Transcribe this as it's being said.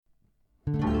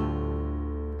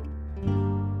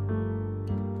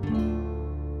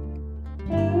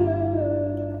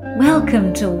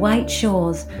Welcome to White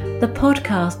Shores, the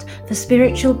podcast for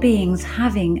spiritual beings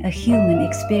having a human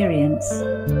experience.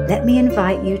 Let me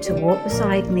invite you to walk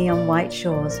beside me on White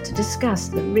Shores to discuss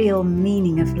the real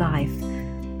meaning of life.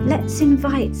 Let's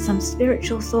invite some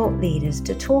spiritual thought leaders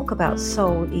to talk about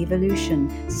soul evolution,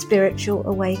 spiritual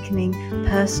awakening,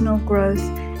 personal growth,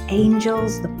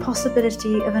 angels, the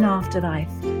possibility of an afterlife.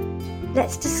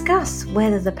 Let's discuss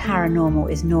whether the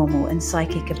paranormal is normal and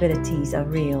psychic abilities are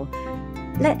real.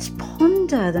 Let's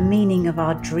ponder the meaning of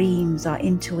our dreams, our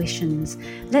intuitions.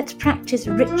 Let's practice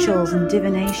rituals and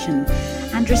divination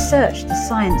and research the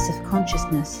science of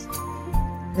consciousness.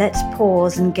 Let's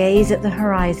pause and gaze at the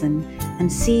horizon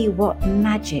and see what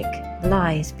magic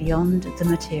lies beyond the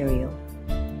material.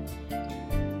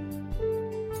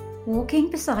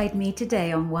 Walking beside me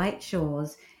today on White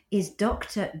Shores is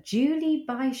Dr. Julie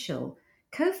Beischel,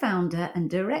 co-founder and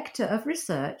director of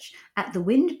research at the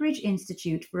Windbridge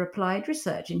Institute for Applied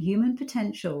Research in Human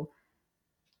Potential.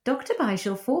 Dr.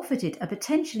 Beischel forfeited a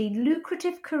potentially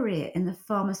lucrative career in the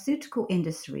pharmaceutical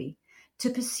industry to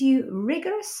pursue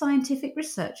rigorous scientific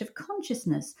research of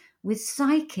consciousness with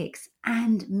psychics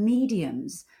and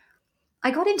mediums.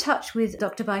 I got in touch with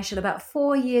Dr. Beischel about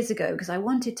 4 years ago because I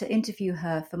wanted to interview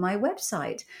her for my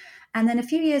website. And then a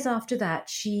few years after that,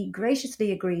 she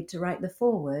graciously agreed to write the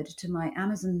foreword to my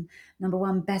Amazon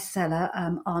 #1 bestseller,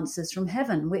 Answers from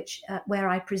Heaven, where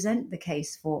I present the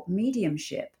case for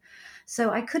mediumship.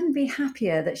 So I couldn't be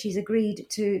happier that she's agreed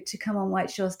to come on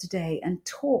White Shores today and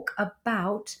talk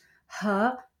about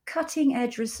her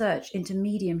cutting-edge research into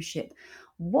mediumship,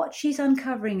 what she's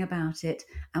uncovering about it,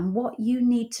 and what you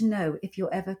need to know if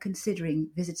you're ever considering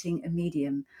visiting a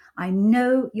medium. I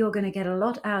know you're going to get a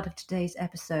lot out of today's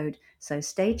episode, so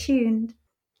stay tuned.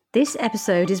 This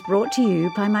episode is brought to you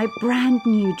by my brand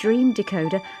new Dream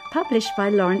Decoder, published by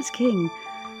Lawrence King.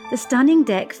 The stunning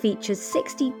deck features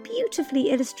 60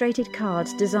 beautifully illustrated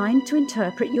cards designed to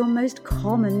interpret your most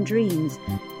common dreams.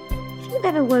 If you've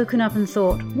ever woken up and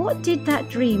thought, what did that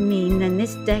dream mean, then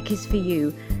this deck is for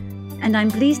you. And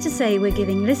I'm pleased to say we're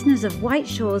giving listeners of White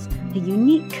Shores a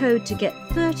unique code to get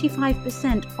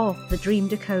 35% off the Dream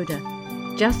Decoder.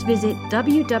 Just visit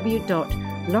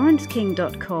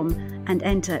www.lawrenceking.com and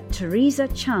enter Teresa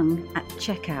Chung at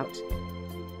checkout.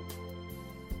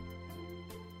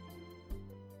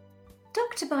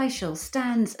 Dr. Beischel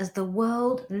stands as the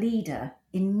world leader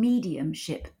in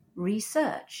mediumship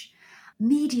research.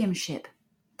 Mediumship,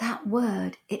 that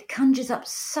word, it conjures up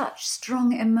such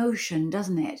strong emotion,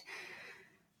 doesn't it?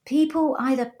 People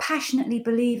either passionately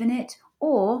believe in it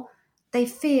or they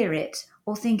fear it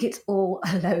or think it's all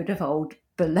a load of old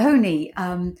baloney.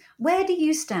 Where do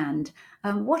you stand?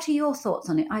 What are your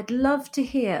thoughts on it? I'd love to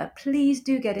hear. Please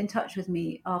do get in touch with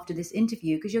me after this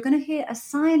interview because you're going to hear a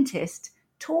scientist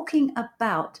talking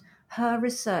about her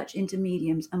research into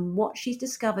mediums and what she's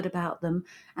discovered about them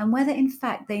and whether in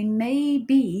fact they may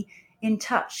be in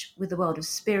touch with the world of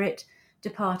spirit,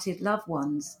 departed loved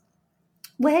ones.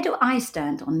 Where do I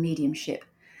stand on mediumship?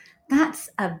 That's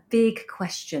a big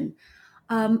question.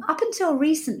 Up until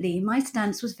recently, my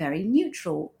stance was very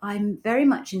neutral. I'm very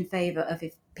much in favour of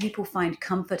if people find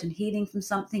comfort and healing from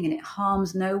something and it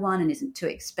harms no one and isn't too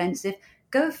expensive,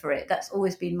 go for it. That's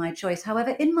always been my choice.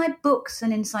 However, in my books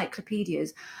and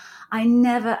encyclopedias, I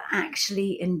never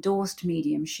actually endorsed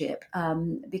mediumship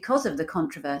because of the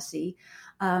controversy.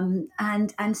 And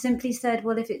simply said,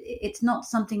 well, if it's not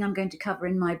something I'm going to cover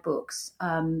in my books,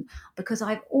 because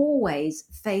I've always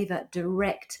favoured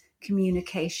direct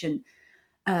communication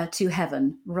to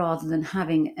heaven rather than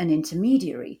having an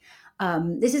intermediary.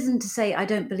 This isn't to say I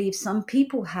don't believe some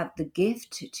people have the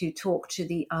gift to talk to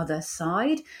the other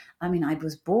side. I mean, I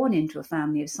was born into a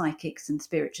family of psychics and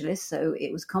spiritualists, so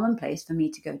it was commonplace for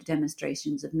me to go to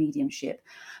demonstrations of mediumship.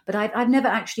 But I've never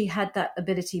actually had that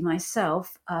ability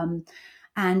myself.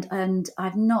 And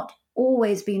I've not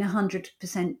always been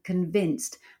 100%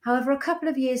 convinced. However, a couple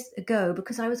of years ago,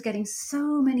 because I was getting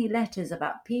so many letters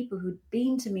about people who'd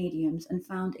been to mediums and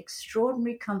found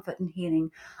extraordinary comfort and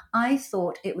healing, I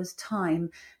thought it was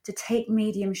time to take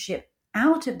mediumship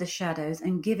out of the shadows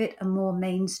and give it a more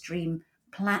mainstream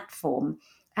platform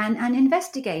and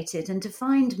investigate it and to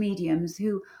find mediums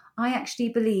who I actually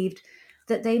believed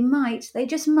that they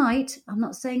just might, I'm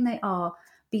not saying they are,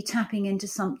 be tapping into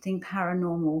something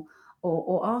paranormal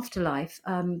or afterlife.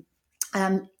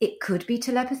 It could be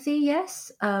telepathy,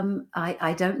 yes.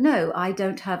 I don't know. I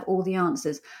don't have all the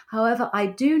answers. However, I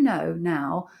do know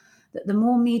now that the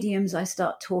more mediums I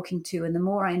start talking to and the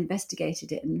more I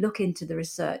investigated it and look into the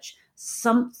research,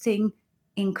 something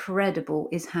incredible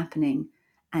is happening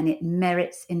and it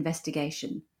merits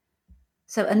investigation.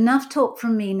 So enough talk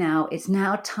from me now. It's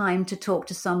now time to talk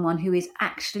to someone who is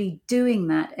actually doing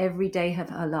that every day of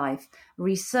her life,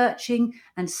 researching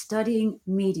and studying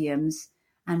mediums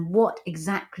and what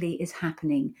exactly is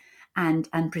happening, and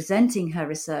presenting her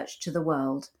research to the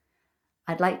world.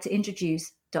 I'd like to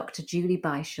introduce Dr. Julie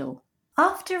Beischel.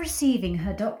 After receiving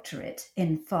her doctorate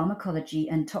in pharmacology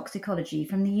and toxicology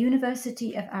from the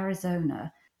University of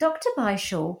Arizona, Dr.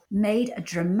 Beischel made a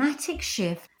dramatic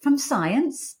shift from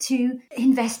science to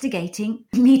investigating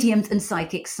mediums and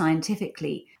psychics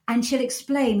scientifically. And she'll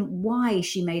explain why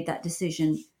she made that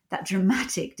decision, that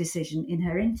dramatic decision, in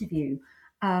her interview.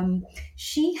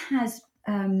 She's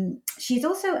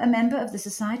also a member of the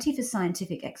Society for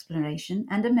Scientific Exploration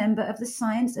and a member of the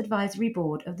Science Advisory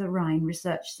Board of the Rhine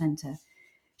Research Center.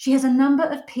 She has a number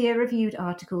of peer-reviewed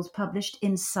articles published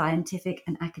in scientific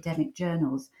and academic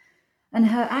journals, and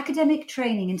her academic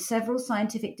training in several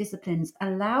scientific disciplines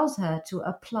allows her to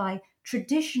apply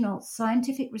traditional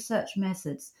scientific research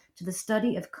methods to the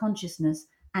study of consciousness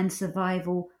and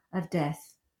survival of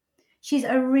death. She's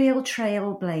a real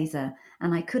trailblazer,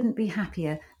 and I couldn't be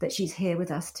happier that she's here with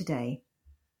us today.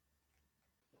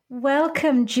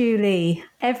 Welcome, Julie.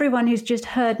 Everyone who's just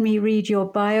heard me read your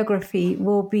biography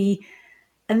will be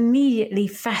immediately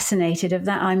fascinated of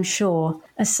that, I'm sure.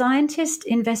 A scientist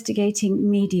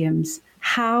investigating mediums.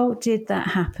 How did that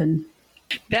happen?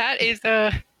 That's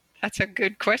a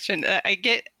good question. I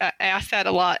get asked that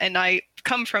a lot, and I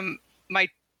come from my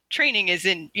training is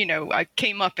in, I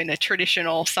came up in a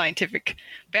traditional scientific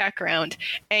background,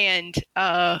 and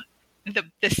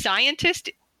the scientist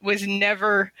was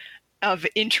never of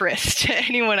interest to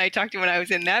anyone I talked to when I was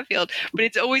in that field. But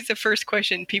it's always the first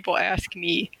question people ask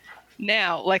me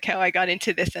now, like how I got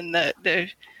into this. And the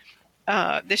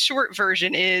short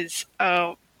version is,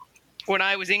 when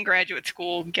I was in graduate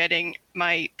school getting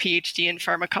my PhD in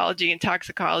pharmacology and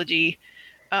toxicology,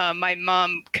 my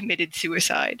mom committed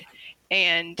suicide.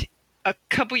 And a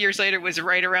couple years later was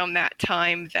right around that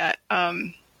time that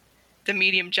the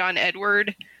medium John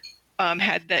Edward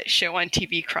had that show on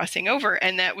TV, Crossing Over.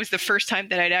 And that was the first time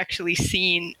that I'd actually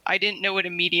seen, I didn't know what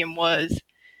a medium was.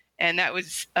 And that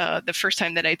was the first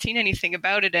time that I'd seen anything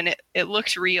about it. And it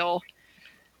looked real.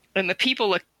 And the people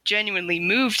looked genuinely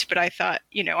moved. But I thought,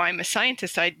 I'm a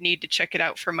scientist. I'd need to check it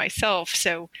out for myself.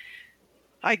 So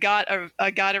I got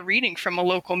a reading from a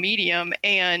local medium.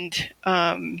 And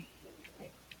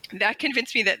that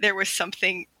convinced me that there was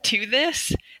something to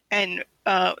this and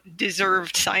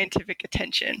deserved scientific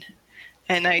attention.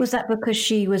 And was that because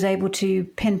she was able to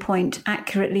pinpoint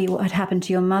accurately what had happened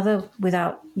to your mother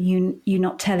without you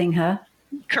not telling her?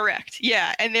 Correct.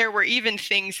 Yeah. And there were even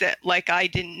things that I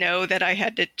didn't know that I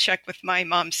had to check with my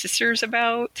mom's sisters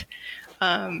about.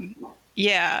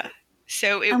 Yeah.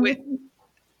 So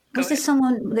was this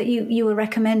someone that you were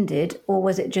recommended, or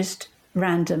was it just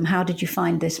random? How did you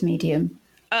find this medium?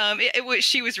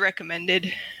 She was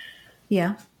recommended.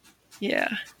 Yeah. Yeah.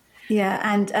 Yeah,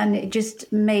 and it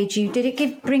just made you, did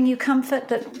it bring you comfort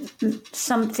that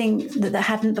something that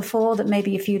hadn't before, that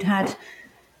maybe if you'd had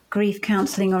grief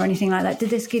counselling or anything like that, did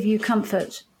this give you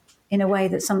comfort in a way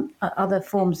that some other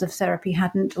forms of therapy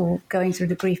hadn't, or going through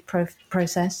the grief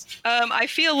process? I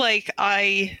feel like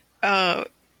I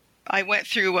went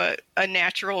through a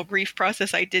natural grief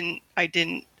process. I didn't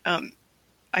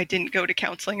go to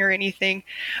counseling or anything.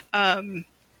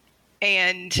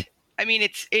 And I mean,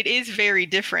 it is very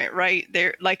different, right?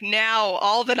 There, now,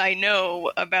 all that I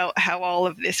know about how all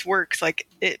of this works,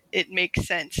 it makes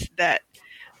sense that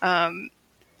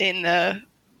in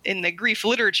the grief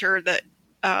literature, that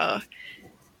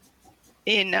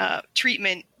in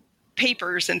treatment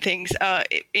papers and things,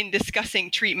 in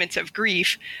discussing treatments of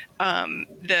grief,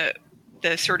 the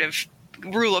sort of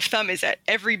rule of thumb is that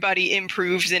everybody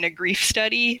improves in a grief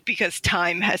study because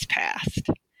time has passed.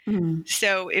 Mm.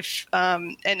 So if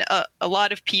and a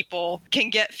lot of people can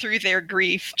get through their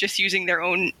grief just using their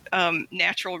own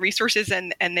natural resources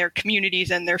and their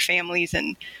communities and their families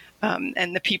and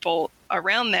the people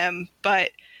around them.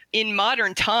 But in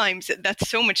modern times, that's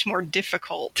so much more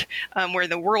difficult, where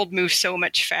the world moves so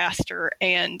much faster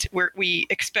and where we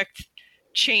expect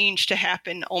change to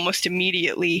happen almost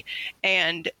immediately.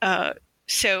 And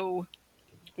so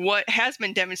what has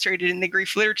been demonstrated in the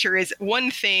grief literature is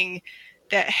one thing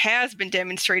that has been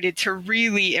demonstrated to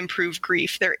really improve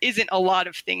grief. There isn't a lot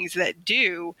of things that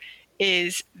do,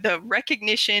 is the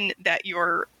recognition that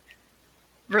your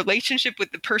relationship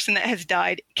with the person that has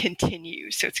died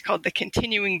continues. So it's called the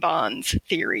continuing bonds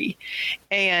theory.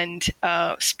 And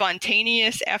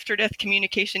spontaneous after-death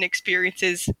communication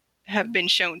experiences have been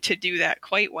shown to do that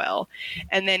quite well.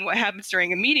 And then what happens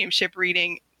during a mediumship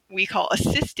reading, we call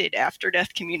assisted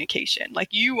after-death communication. Like,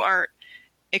 you aren't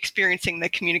experiencing the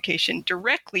communication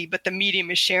directly, but the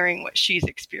medium is sharing what she's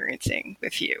experiencing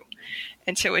with you.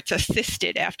 And so it's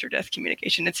assisted after-death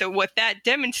communication. And so what that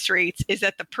demonstrates is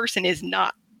that the person is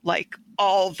not like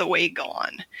all the way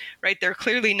gone, right? They're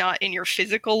clearly not in your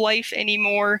physical life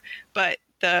anymore, but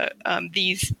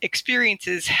these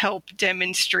experiences help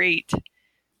demonstrate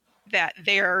that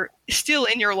they're still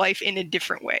in your life in a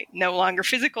different way, no longer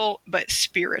physical, but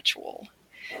spiritual.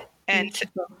 And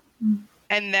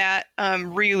that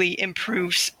really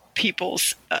improves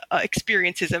people's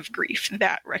experiences of grief,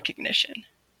 that recognition.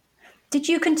 Did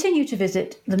you continue to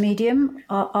visit the medium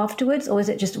afterwards, or is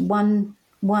it just one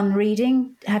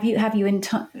reading? Have you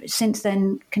since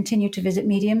then continued to visit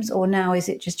mediums, or now is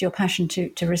it just your passion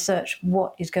to research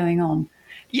what is going on?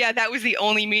 Yeah, that was the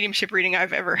only mediumship reading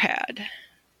I've ever had.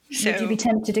 So, would you be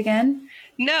tempted again?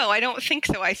 No, I don't think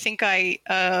so. I think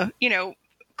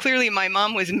clearly my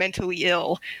mom was mentally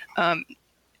ill,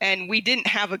 and we didn't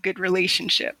have a good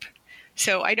relationship.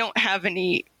 So I don't have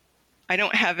any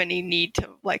need to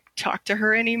like talk to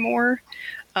her anymore.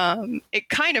 It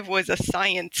kind of was a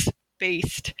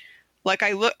science-based, like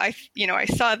I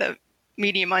saw the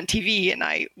medium on TV and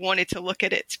I wanted to look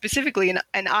at it specifically,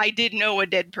 and I did know a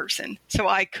dead person, so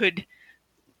I could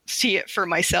see it for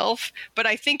myself. But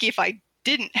I think if I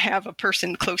didn't have a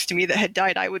person close to me that had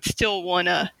died, I would still want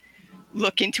to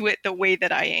look into it the way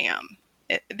that I am.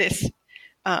 This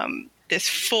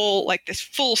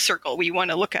full circle. We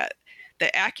want to look at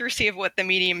the accuracy of what the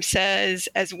medium says,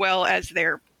 as well as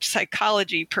their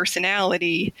psychology,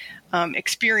 personality,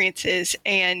 experiences,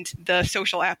 and the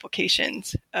social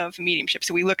applications of mediumship.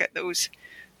 So we look at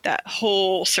that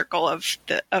whole circle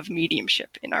of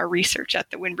mediumship in our research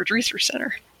at the Windbridge Research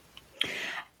Center.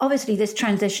 Obviously, this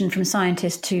transition from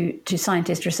scientist to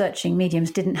scientist researching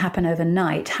mediums didn't happen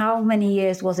overnight. How many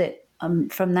years was it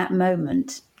from that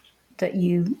moment that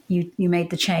you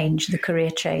made the change, the career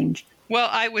change? Well,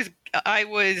 I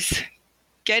was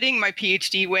getting my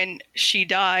PhD when she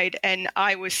died, and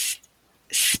I was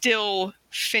still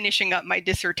finishing up my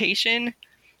dissertation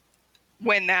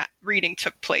when that reading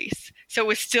took place. So it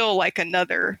was still like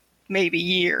another maybe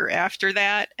year after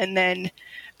that. And then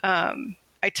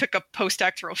I took a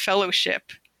postdoctoral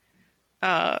fellowship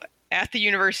at the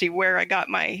university where I got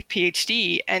my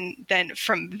PhD. And then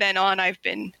from then on, I've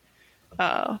been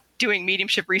doing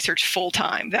mediumship research full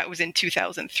time. That was in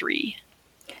 2003.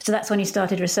 So that's when you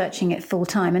started researching it full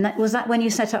time. And was that when you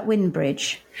set up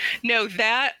Windbridge? No,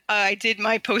 that I did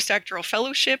my postdoctoral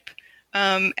fellowship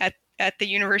at the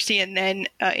university. And then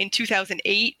in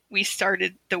 2008, we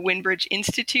started the Windbridge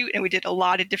Institute, and we did a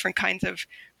lot of different kinds of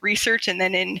research. And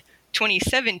then in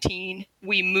 2017,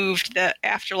 we moved the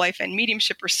afterlife and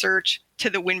mediumship research to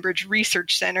the Windbridge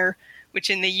Research Center, which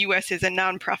in the U.S. is a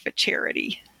nonprofit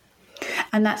charity.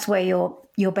 And that's where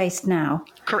you're based now?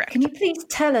 Correct. Can you please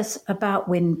tell us about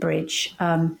Windbridge?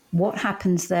 What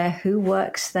happens there? Who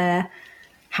works there?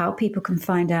 How people can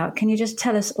find out? Can you just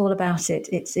tell us all about it?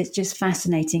 It's just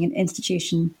fascinating, an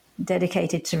institution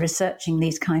dedicated to researching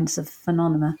these kinds of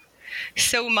phenomena.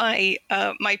 So my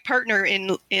partner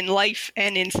in life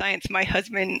and in science, my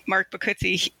husband, Mark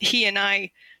Bacuzzi, he and I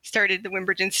started the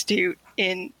Windbridge Institute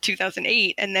in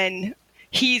 2008, and then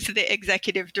he's the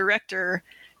executive director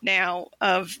now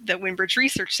of the Windbridge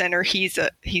Research Center. He's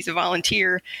a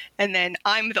volunteer, and then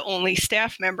I'm the only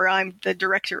staff member. I'm the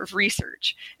director of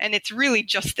research, and it's really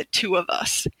just the two of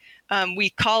us.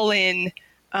 We call in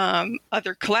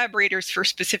other collaborators for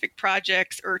specific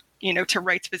projects, or to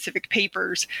write specific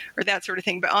papers or that sort of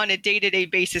thing. But on a day-to-day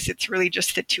basis, it's really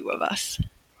just the two of us.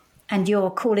 And you're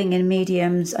calling in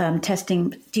mediums, testing.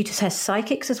 Do you test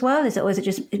psychics as well? Or is it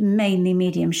just mainly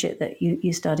mediumship that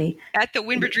you study? At the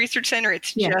Windbridge Research Center,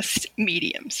 it's just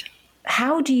mediums.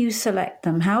 How do you select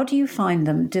them? How do you find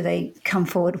them? Do they come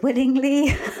forward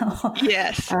willingly?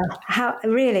 Yes. How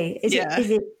really is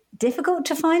it difficult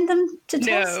to find them to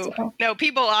test? No.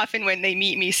 People often, when they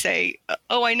meet me, say,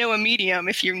 "Oh, I know a medium.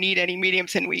 If you need any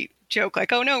mediums," and we joke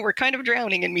like, "Oh no, we're kind of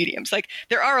drowning in mediums." Like,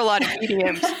 there are a lot of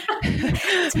mediums.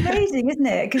 It's amazing, isn't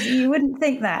it? Because you wouldn't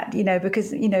think that,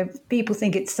 because people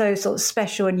think it's so sort of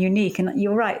special and unique. And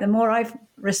you're right. The more I've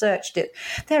researched it,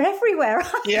 they're everywhere.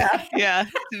 Aren't they? Yeah,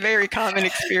 it's a very common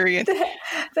experience.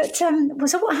 But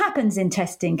so what happens in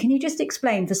testing? Can you just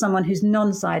explain for someone who's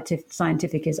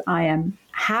non-scientific as I am?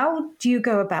 How do you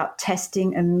go about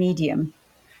testing a medium?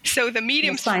 So the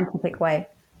medium, in a scientific way.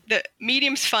 The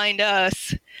mediums find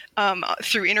us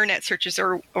through internet searches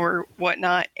or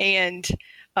whatnot, and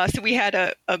So we had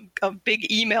a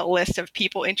big email list of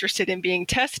people interested in being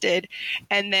tested.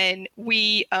 And then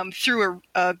we, through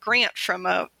a grant from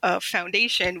a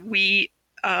foundation, we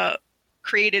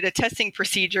created a testing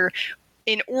procedure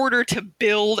in order to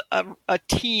build a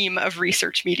team of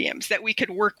research mediums that we could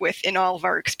work with in all of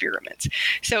our experiments.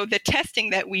 So the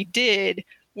testing that we did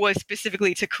was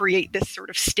specifically to create this sort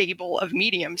of stable of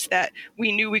mediums that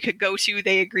we knew we could go to.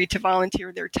 They agreed to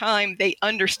volunteer their time. They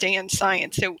understand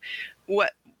science. So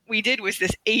what we did was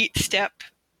this 8-step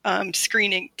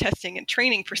screening, testing, and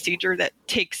training procedure that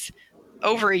takes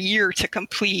over a year to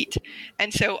complete.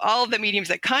 And so all of the mediums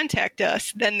that contact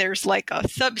us, then there's like a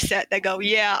subset that go,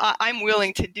 yeah, I'm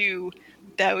willing to do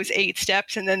those 8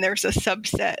 steps. And then there's a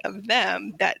subset of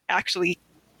them that actually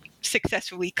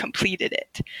successfully completed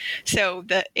it. So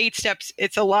the 8 steps,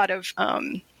 it's a lot of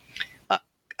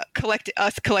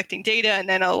collecting data, and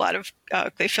then a lot of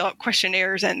they fill out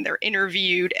questionnaires and they're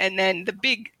interviewed. And then the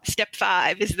big step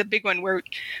 5 is the big one where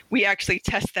we actually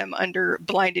test them under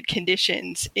blinded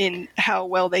conditions in how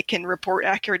well they can report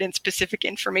accurate and specific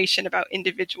information about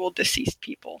individual deceased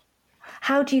people.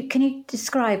 Can you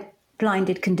describe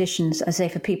blinded conditions, as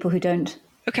for people who don't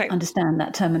understand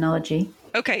that terminology?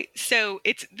 Okay, so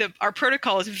our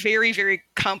protocol is very, very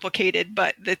complicated,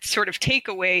 but the sort of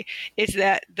takeaway is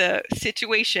that the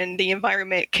situation, the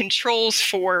environment controls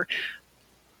for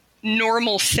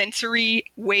normal sensory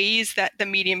ways that the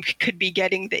medium could be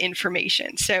getting the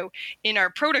information. So in our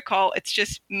protocol, it's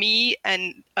just me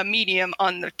and a medium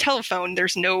on the telephone.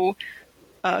 There's no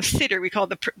sitter. We call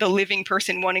the living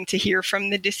person wanting to hear from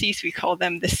the deceased, we call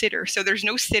them the sitter. So there's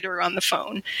no sitter on the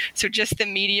phone. So just the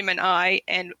medium and I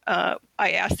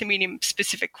ask the medium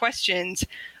specific questions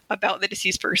about the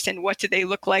deceased person. What do they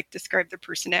look like? Describe their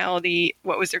personality.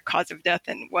 What was their cause of death?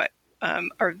 And what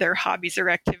are their hobbies or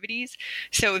activities?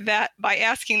 So that by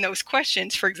asking those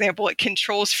questions, for example, it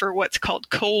controls for what's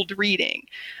called cold reading,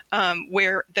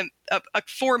 where a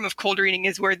form of cold reading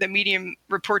is where the medium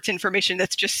reports information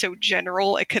that's just so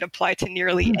general it could apply to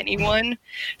nearly anyone.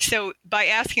 So by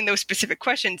asking those specific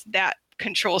questions, that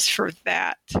controls for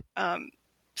that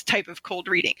type of cold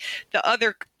reading. The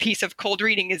other piece of cold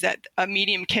reading is that a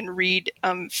medium can read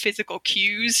physical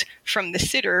cues from the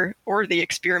sitter or the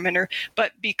experimenter,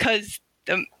 but because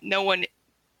no one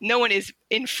is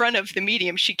in front of the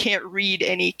medium, she can't read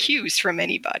any cues from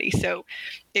anybody. So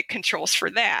it controls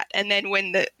for that. And then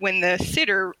when the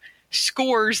sitter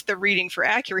scores the reading for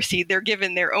accuracy, they're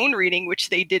given their own reading, which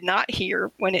they did not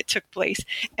hear when it took place,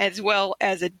 as well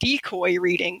as a decoy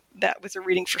reading that was a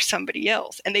reading for somebody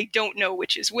else, and they don't know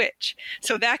which is which.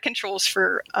 So that controls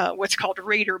for what's called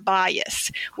rater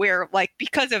bias, where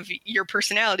because of your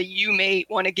personality, you may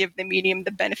want to give the medium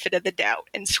the benefit of the doubt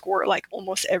and score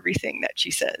almost everything that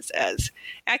she says as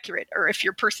accurate. Or if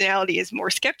your personality is more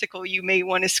skeptical, you may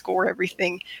want to score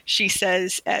everything she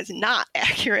says as not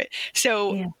accurate.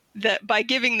 So that by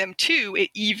giving them 2, it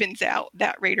evens out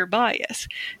that rater bias.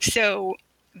 So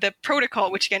the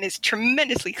protocol, which again is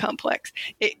tremendously complex,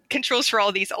 it controls for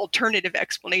all these alternative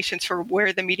explanations for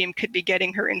where the medium could be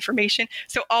getting her information.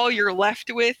 So all you're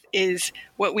left with is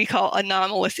what we call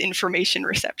anomalous information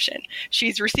reception.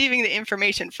 She's receiving the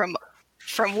information from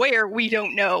where we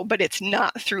don't know, but it's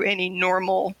not through any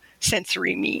normal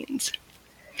sensory means.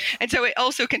 And so it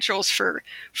also controls for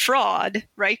fraud,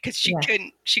 right? Because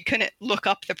she couldn't look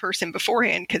up the person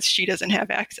beforehand because she doesn't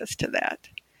have access to that.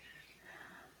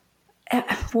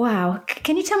 Wow.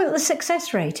 Can you tell me what the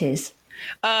success rate is?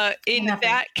 In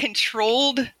that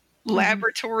controlled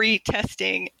laboratory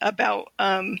testing, about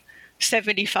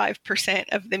 75%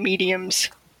 of the mediums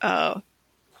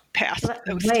passed.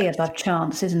 That's way above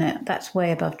chance, isn't it? That's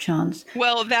way above chance.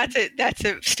 Well, that's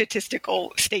a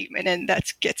statistical statement, and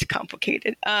that gets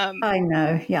complicated. I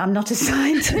know. Yeah, I'm not a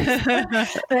scientist,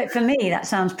 but for me, that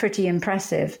sounds pretty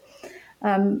impressive.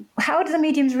 How do the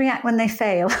mediums react when they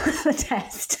fail the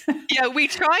test? Yeah, we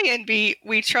try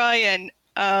and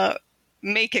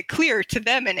make it clear to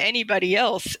them and anybody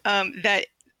else that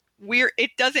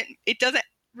it doesn't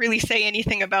really say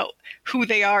anything about who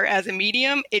they are as a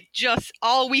medium. It just,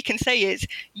 all we can say is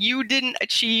you didn't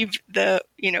achieve the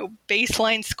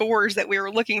baseline scores that we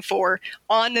were looking for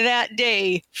on that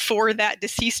day for that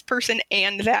deceased person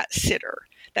and that sitter.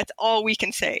 That's all we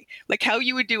can say. How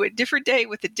you would do a different day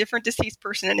with a different deceased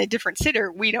person and a different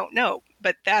sitter, we don't know.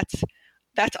 But that's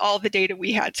all the data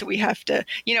we had. So we have to,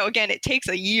 again, it takes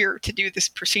a year to do this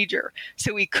procedure.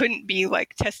 So we couldn't be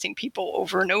testing people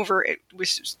over and over. It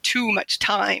was just too much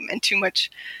time and too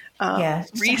much So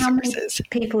how many resources.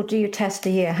 people do you test a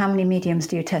year? How many mediums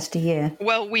do you test a year?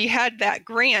 Well, we had that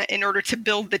grant in order to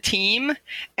build the team.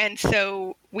 And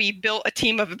so we built a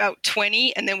team of about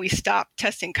 20, and then we stopped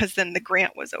testing because then the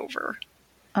grant was over.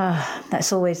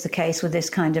 That's always the case with this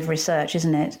kind of research,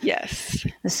 isn't it? Yes.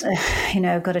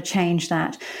 Got to change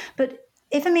that. But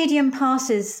if a medium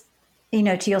passes,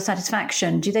 to your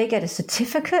satisfaction, do they get a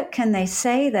certificate? Can they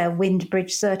say they're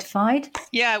Windbridge certified?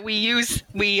 Yeah,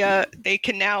 they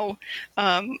can now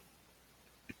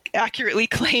accurately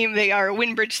claim they are a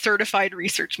Windbridge certified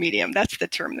research medium. That's the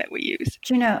term that we use.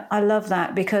 Do you know, I love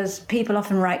that, because people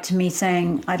often write to me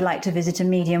saying, I'd like to visit a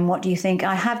medium. What do you think?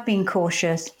 I have been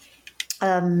cautious.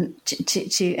 And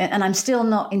I'm still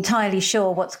not entirely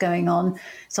sure what's going on.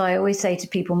 So I always say to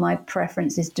people, my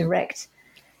preference is direct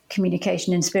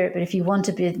communication in spirit. But if you want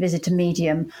to visit a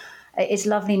medium, it's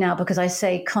lovely now because I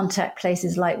say contact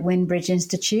places like Windbridge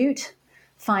Institute,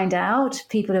 find out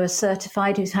people who are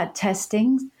certified, who's had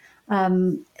testings.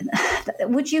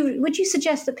 Would you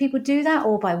suggest that people do that,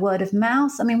 or by word of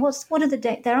mouth? I mean, what are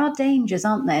there are dangers,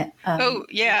 aren't there? Oh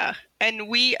yeah, and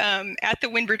we at the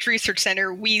Windbridge Research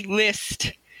Center, we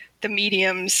list the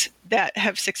mediums that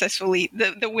have successfully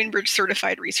the Windbridge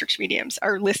certified research mediums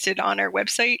are listed on our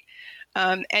website.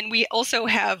 And we also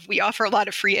we offer a lot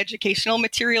of free educational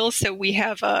materials. So we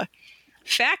have a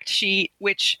fact sheet,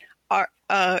 which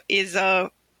is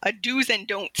a do's and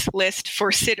don'ts list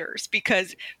for sitters,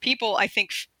 because people, I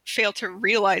think, fail to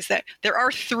realize that there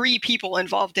are 3 people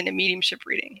involved in a mediumship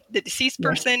reading: the deceased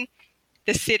person,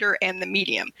 the sitter, and the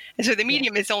medium. And so the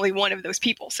medium is only one of those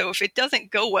people. So if it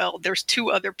doesn't go well, there's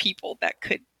 2 other people that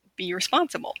could be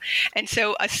responsible. And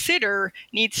so a sitter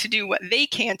needs to do what they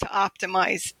can to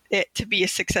optimize it to be a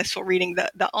successful reading.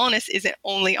 The onus isn't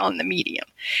only on the medium.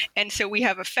 And so we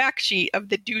have a fact sheet of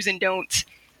the do's and don'ts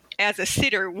as a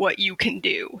sitter, what you can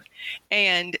do.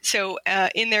 And so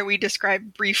in there we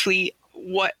describe briefly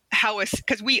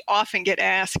because we often get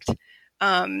asked,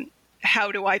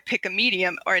 how do I pick a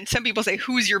medium? And some people say,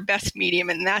 who's your best medium?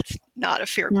 And that's not a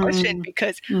fair question,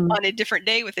 because on a different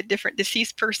day with a different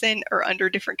deceased person or under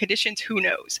different conditions, who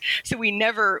knows? So we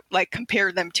never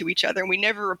compare them to each other, and we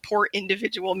never report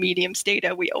individual mediums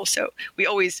data. We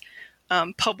always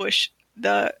publish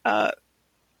the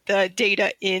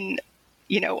data in,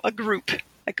 a group,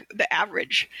 like the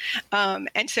average.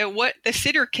 And so what the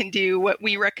sitter can do, what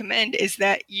we recommend is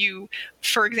that you,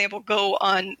 for example, go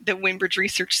on the Windbridge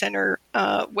Research Center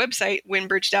website,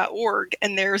 windbridge.org,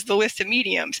 and there's the list of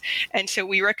mediums. And so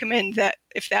we recommend that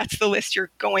if that's the list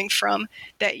you're going from,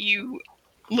 that you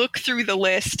look through the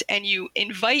list and you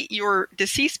invite your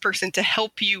deceased person to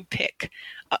help you pick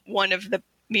one of the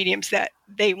mediums that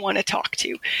they want to talk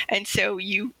to. And so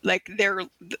the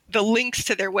links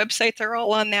to their websites are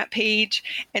all on that page.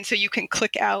 And so you can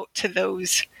click out to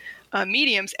those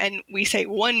mediums, and we say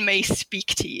one may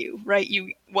speak to you, right?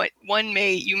 You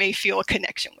may feel a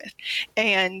connection with.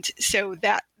 And so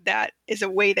that is a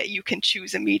way that you can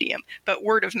choose a medium. But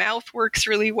word of mouth works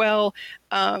really well.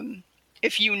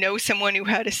 If you know someone who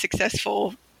had a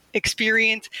successful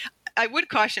experience, I would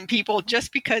caution people,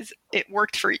 just because it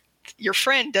worked for your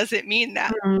friend doesn't mean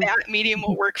that that medium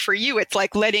will work for you. It's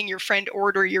like letting your friend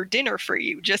order your dinner for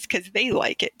you. Just because they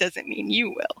like it doesn't mean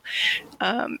you will.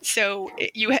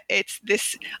 It's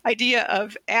this idea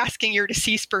of asking your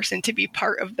deceased person to be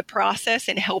part of the process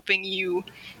and helping you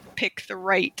pick the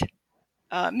right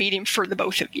medium for the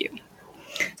both of you.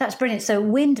 That's brilliant. So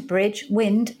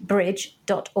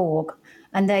windbridge.org,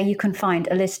 and there you can find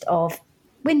a list of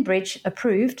Windbridge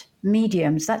approved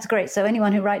mediums. That's great. So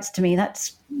anyone who writes to me,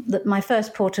 that's my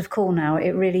first port of call now.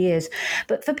 It really is.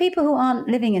 But for people who aren't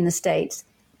living in the States,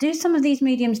 do some of these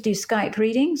mediums do Skype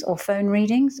readings or phone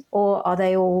readings, or are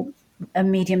they all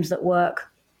mediums that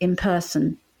work in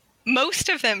person? Most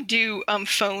of them do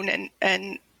phone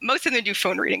and most of them do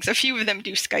phone readings. A few of them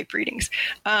do Skype readings.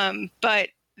 But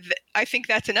I think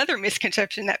that's another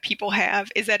misconception that people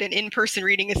have, is that an in-person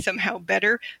reading is somehow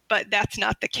better, but that's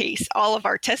not the case. All of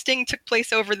our testing took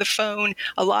place over the phone.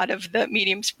 A lot of the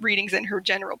medium's readings in her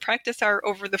general practice are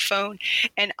over the phone.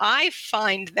 And I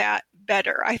find that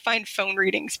better. I find phone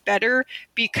readings better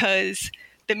because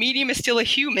the medium is still a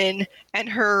human, and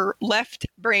her left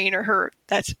brain,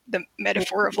 that's the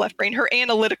metaphor of left brain, her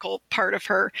analytical part of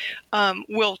her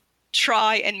will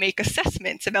try and make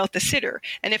assessments about the sitter.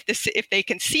 And if they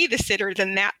can see the sitter,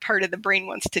 then that part of the brain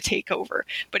wants to take over.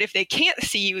 But if they can't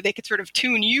see you, they could sort of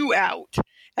tune you out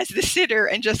as the sitter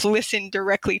and just listen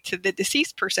directly to the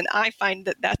deceased person. I find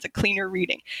that that's a cleaner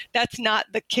reading. That's not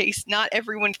the case. Not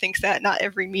everyone thinks that. Not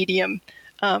every medium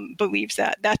believes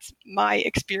that. That's my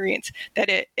experience, that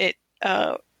it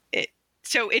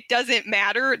So it doesn't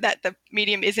matter that the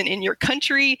medium isn't in your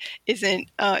country, isn't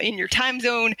in your time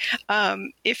zone.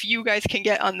 If you guys can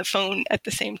get on the phone at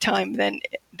the same time, then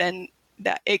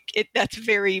that's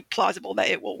very plausible that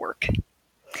it will work.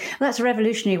 Well, that's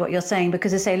revolutionary what you're saying,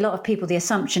 because I say a lot of people, the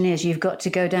assumption is you've got to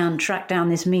go track down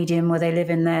this medium where they live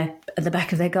at the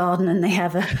back of their garden and they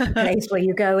have a place where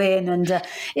you go in. And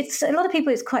it's a lot of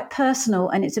people, it's quite personal,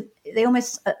 and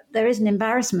there is an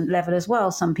embarrassment level as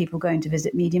well. Some people going to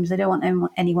visit mediums, they don't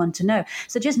want anyone to know.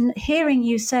 So just hearing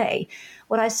you say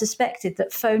what I suspected,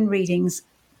 that phone readings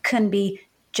can be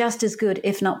just as good,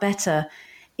 if not better,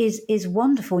 is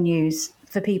wonderful news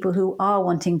for people who are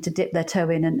wanting to dip their toe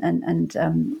in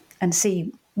and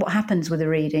see what happens with a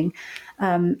reading,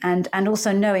 and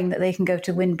also knowing that they can go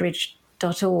to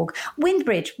windbridge.org.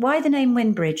 Windbridge, why the name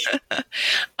Windbridge?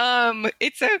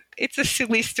 It's a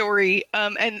silly story,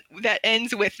 and that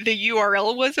ends with the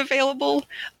URL was available.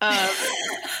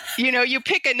 You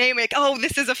pick a name like, oh,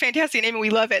 this is a fantastic name and we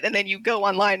love it, and then you go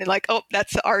online and like, oh,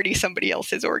 that's already somebody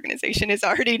else's organization is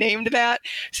already named that.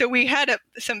 So we had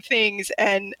some things,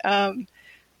 and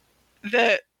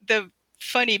the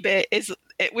funny bit is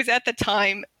it was at the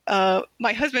time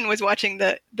my husband was watching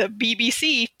the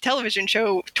BBC television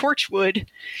show Torchwood,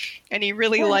 and he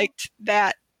really liked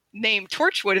that name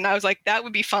Torchwood, and I was like, that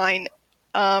would be fine,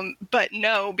 but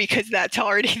no, because that's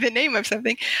already the name of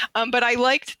something. But I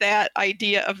liked that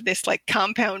idea of this like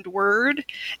compound word,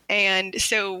 and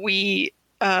so we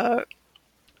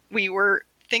were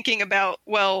thinking about,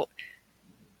 well,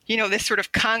 this sort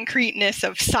of concreteness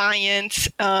of science,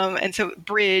 and so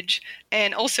bridge,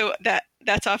 and also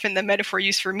that's often the metaphor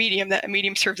used for medium, that a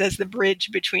medium serves as the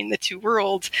bridge between the two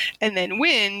worlds. And then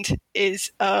wind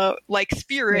is like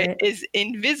spirit, is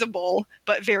invisible,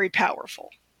 but very powerful.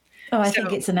 Oh, I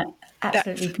think it's an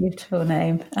absolutely beautiful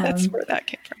name. That's where that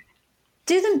came from.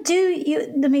 Do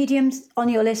the mediums on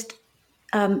your list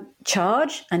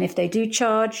charge? And if they do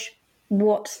charge,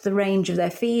 what's the range of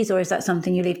their fees, or is that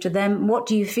something you leave to them? What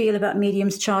do you feel about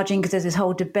mediums charging? Because there's this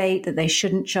whole debate that they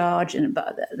shouldn't charge,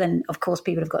 but then of course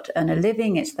people have got to earn a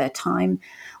living. It's their time.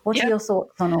 What are your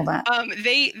thoughts on all that?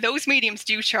 Those mediums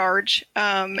do charge,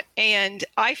 and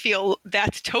I feel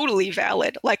that's totally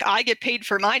valid. Like, I get paid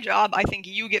for my job. I think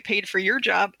you get paid for your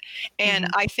job, and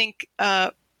I think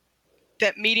that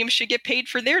mediums should get paid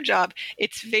for their job.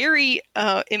 It's very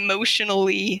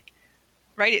emotionally,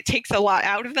 right? It takes a lot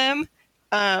out of them.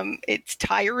 It's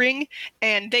tiring,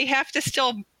 and they have to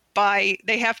still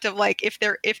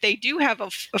if they do have a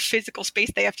physical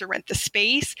space, they have to rent the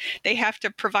space. They have to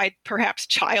provide perhaps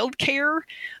childcare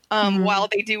while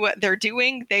they do what they're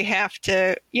doing. They have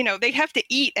to,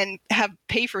 eat and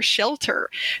pay for shelter.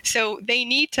 So they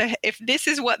need to, if this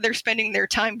is what they're spending their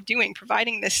time doing,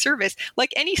 providing this service,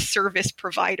 like any service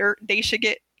provider, they should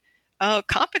get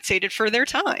compensated for their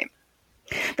time.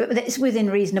 But it's within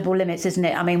reasonable limits, isn't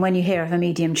it? I mean, when you hear of a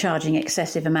medium charging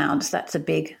excessive amounts, that's a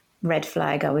big red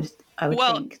flag, I would think.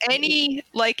 Well, any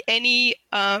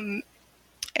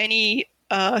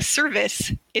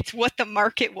service, it's what the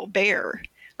market will bear,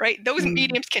 right? Those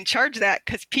mediums can charge that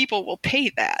because people will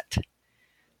pay that.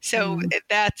 So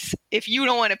that's, if you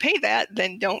don't want to pay that,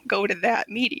 then don't go to that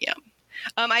medium.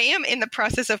 I am in the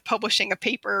process of publishing a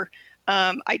paper.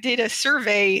 I did a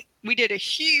survey. We did a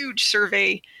huge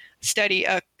survey study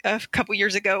a couple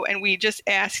years ago, and we just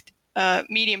asked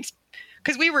mediums,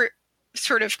 because we were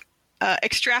sort of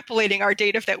extrapolating our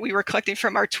data that we were collecting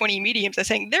from our 20 mediums and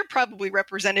saying they're probably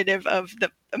representative of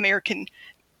the American,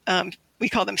 we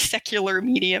call them secular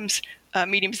mediums,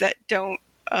 mediums that don't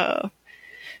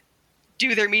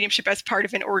do their mediumship as part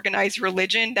of an organized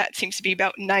religion. That seems to be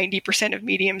about 90% of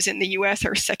mediums in the US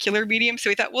are secular mediums. So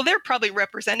we thought, well, they're probably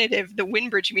representative. The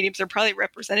Windbridge mediums are probably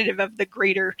representative of the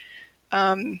greater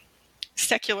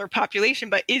secular population,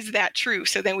 but is that true?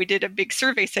 So then we did a big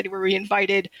survey study where we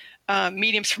invited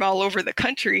mediums from all over the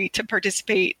country to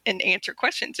participate and answer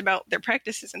questions about their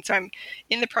practices. And so I'm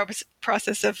in the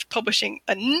process of publishing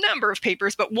a number of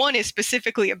papers, but one is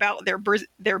specifically about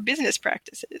their business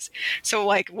practices. So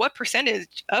like, what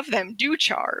percentage of them do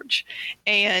charge,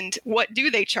 and what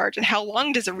do they charge, and how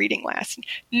long does a reading last?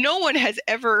 No one has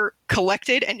ever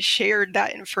collected and shared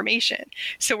that information.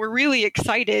 So we're really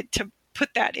excited to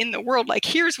put that in the world. Like,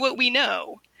 here's what we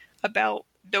know about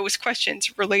those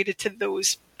questions related to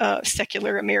those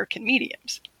secular American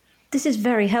mediums. This is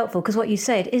very helpful, because what you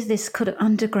said is this kind of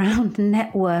underground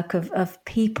network of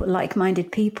people,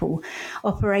 like-minded people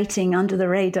operating under the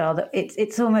radar. That it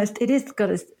is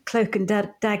got a cloak and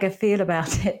dagger feel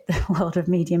about it, the world of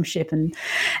mediumship, and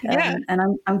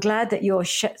I'm glad that you're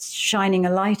shining a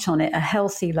light on it, a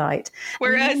healthy light.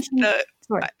 Whereas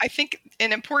I think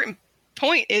an important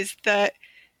point is that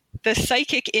the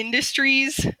psychic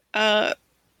industries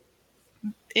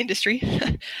industry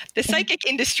the psychic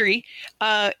industry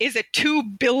is a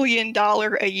 $2 billion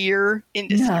a year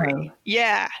industry. No.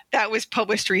 Yeah, that was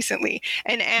published recently.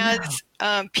 And as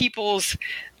people's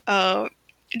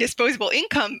disposable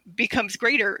income becomes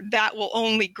greater, that will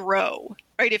only grow,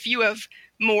 right? If you have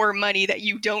more money that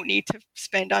you don't need to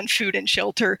spend on food and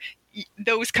shelter,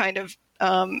 those kind of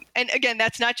and again,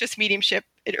 that's not just mediumship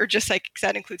or just psychics,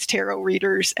 that includes tarot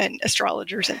readers and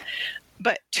astrologers,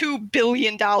 but $2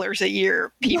 billion a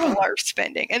year people are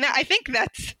spending. And I think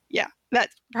that's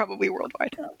probably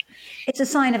worldwide. It's a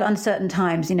sign of uncertain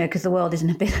times, because the world is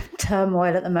in a bit of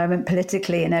turmoil at the moment,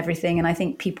 politically and everything. And I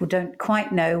think people don't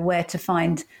quite know where to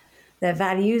find their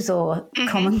values or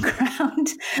common ground.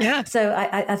 Yeah. So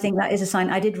I think that is a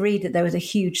sign. I did read that there was a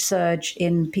huge surge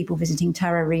in people visiting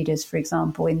tarot readers, for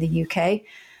example, in the UK.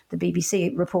 The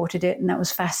BBC reported it, and that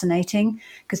was fascinating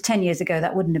because 10 years ago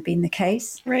that wouldn't have been the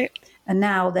case. Right. And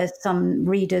now there's some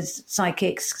readers,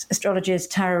 psychics, astrologers,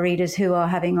 tarot readers who are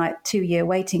having like 2-year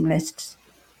waiting lists.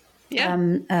 Yeah.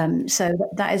 So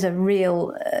that is a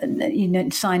real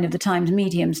sign of the times.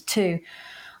 Mediums too.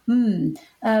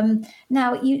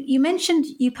 Now you mentioned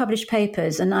you publish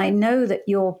papers, and I know that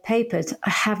your papers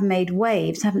have made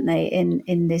waves, haven't they,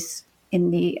 in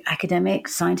the academic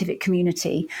scientific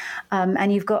community,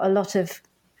 and you've got a lot of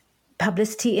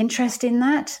publicity interest in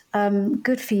that.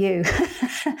 Good for you.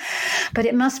 But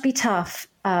it must be tough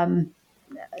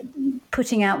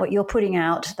putting out what you're putting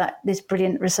out, that this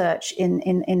brilliant research in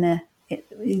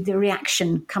the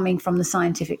reaction coming from the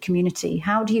scientific community.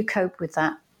 How do you cope with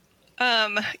that?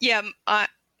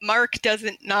 Mark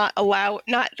doesn't not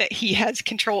that he has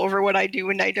control over what I do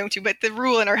and I don't do, but the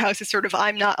rule in our house is sort of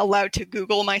I'm not allowed to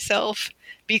Google myself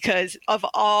because of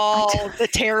all the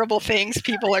terrible things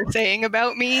people are saying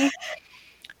about me.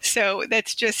 So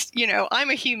that's just,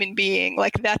 I'm a human being.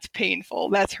 Like, that's painful,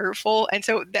 that's hurtful. And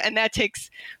so, and that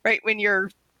takes, right, when you're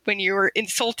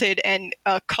insulted and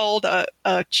called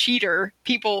a cheater,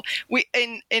 people,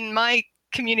 in my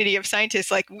community of scientists,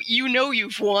 like,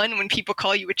 you've won when people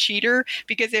call you a cheater,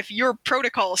 because if your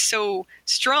protocol is so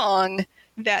strong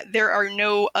that there are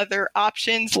no other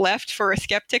options left for a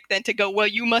skeptic than to go, well,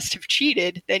 you must have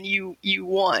cheated, then you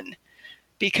won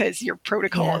because your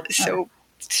protocol is so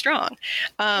strong.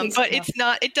 But it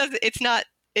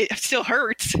still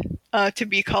hurts to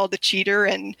be called a cheater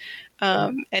and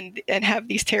have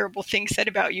these terrible things said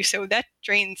about you. So that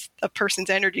drains a person's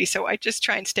energy. So I just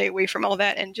try and stay away from all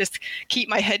that and just keep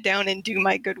my head down and do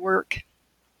my good work.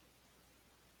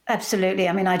 Absolutely.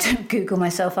 I mean, I don't Google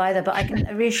myself either, but I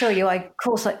can reassure you,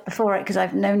 before, because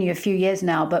I've known you a few years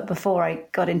now, but before I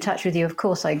got in touch with you, of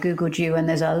course, I Googled you, and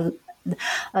there's a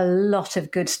lot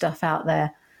of good stuff out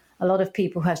there. A lot of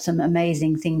people have some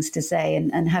amazing things to say,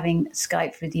 and having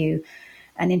Skyped with you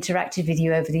and interacted with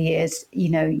you over the years,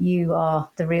 you are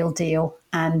the real deal.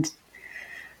 And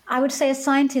I would say a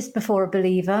scientist before a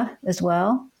believer as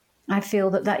well. I feel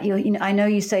that I know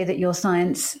you say that your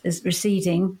science is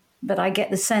receding, but I get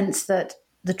the sense that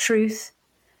the truth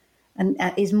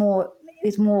is more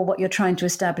what you're trying to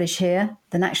establish here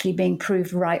than actually being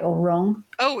proved right or wrong.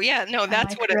 Oh yeah, no,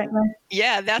 that's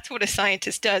what a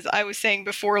scientist does. I was saying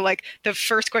before, like, the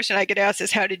first question I get asked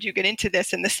is, how did you get into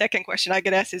this? And the second question I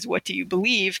get asked is, what do you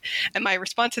believe? And my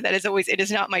response to that is always, it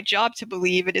is not my job to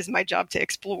believe, it is my job to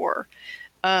explore.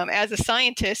 As a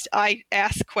scientist, I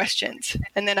ask questions,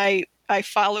 and then I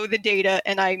follow the data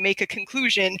and I make a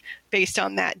conclusion based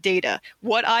on that data.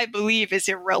 What I believe is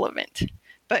irrelevant.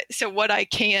 But so what I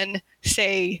can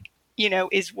say,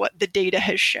 is what the data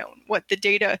has shown. What the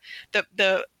data,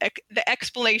 the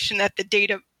explanation that the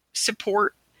data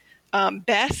support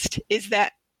best is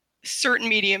that certain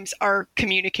mediums are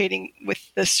communicating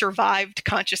with the survived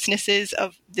consciousnesses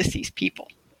of deceased people.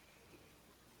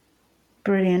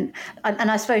 Brilliant.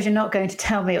 And I suppose you're not going to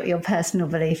tell me what your personal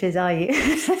belief is, are you?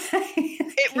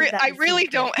 I really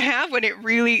don't have one.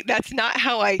 That's not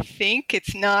how I think.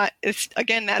 That's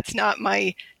not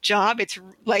my job. It's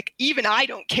like, even I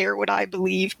don't care what I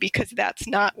believe, because that's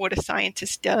not what a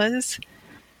scientist does.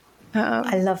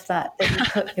 I love that you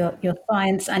put your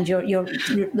science and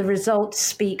the results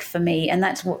speak for me. And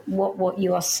that's what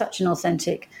you are, such an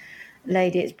authentic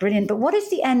lady. It's brilliant. But what is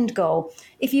the end goal?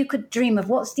 If you could dream of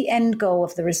what's the end goal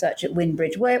of the research at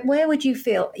Windbridge, where would you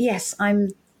feel, yes,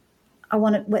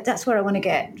 that's where I want to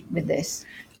get with this?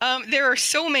 There are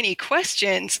so many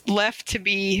questions left to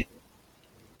be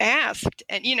asked,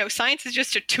 and science is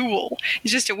just a tool.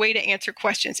 It's just a way to answer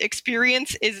questions.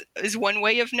 Experience is one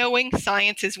way of knowing.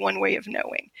 Science is one way of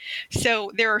knowing.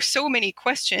 So there are so many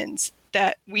questions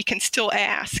that we can still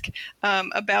ask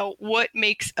about what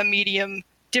makes a medium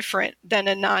different than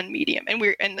a non-medium.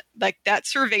 And like that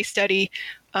survey study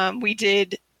we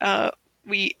did,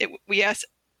 we asked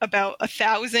about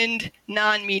 1,000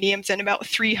 non-mediums and about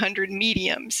 300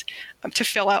 mediums to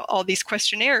fill out all these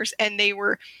questionnaires, and they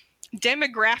were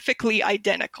demographically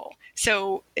identical.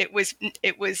 So it was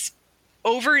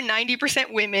over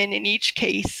 90% women in each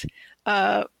case.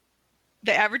 The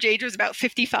average age was about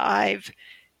 55.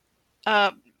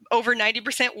 Over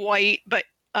 90% white, but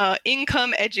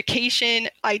income, education,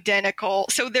 identical.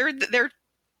 So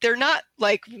they're not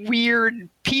like weird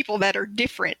people that are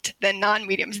different than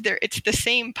non-mediums. It's the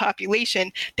same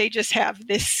population. They just have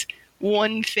this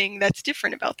one thing that's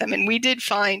different about them. And we did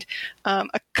find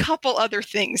a couple other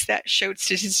things that showed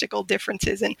statistical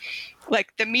differences. And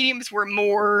like the mediums were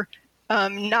more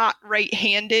not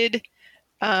right-handed.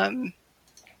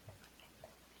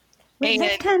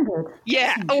 Left-handed.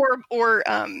 Yeah, or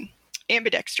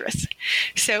ambidextrous.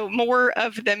 So more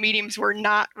of the mediums were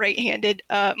not right-handed.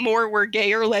 More were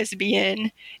gay or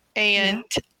lesbian, and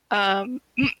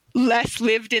less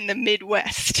lived in the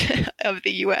Midwest of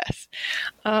the U.S.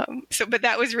 But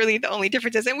that was really the only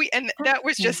differences, and that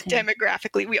was just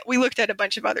demographically. We looked at a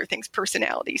bunch of other things: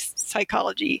 personalities,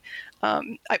 psychology.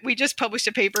 We just published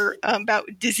a paper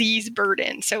about disease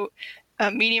burden. So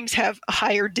mediums have a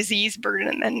higher disease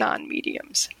burden than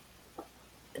non-mediums.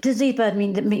 Disease burden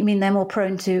mean they're more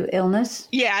prone to illness?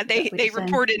 Yeah, they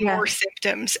reported more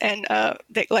symptoms, and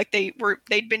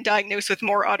they'd been diagnosed with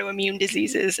more autoimmune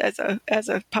diseases as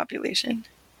a population.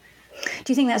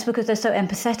 Do you think that's because they're so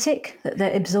empathetic that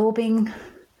they're absorbing?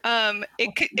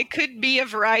 It could be a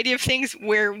variety of things.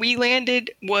 Where we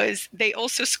landed was they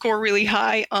also score really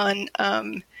high on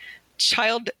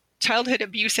childhood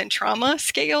abuse and trauma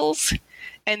scales.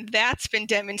 And that's been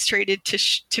demonstrated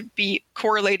to be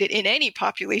correlated in any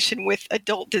population with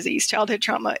adult disease. Childhood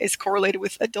trauma is correlated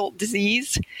with adult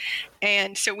disease.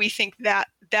 And so we think that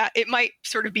it might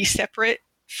sort of be separate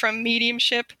from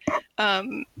mediumship.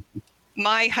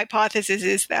 My hypothesis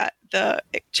is that the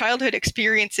childhood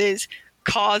experiences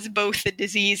cause both the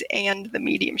disease and the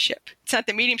mediumship. It's not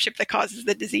the mediumship that causes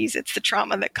the disease. It's the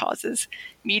trauma that causes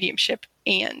mediumship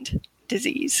and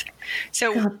disease.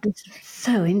 So, God, this is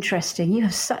so interesting. You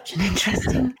have such an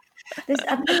interesting. Do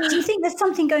you think there's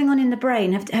something going on in the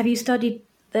brain? Have you studied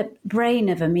the brain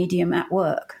of a medium at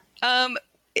work?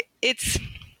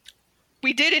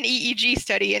 We did an EEG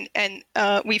study, and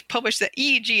we've published that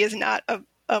EEG is not a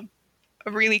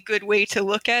really good way to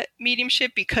look at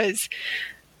mediumship, because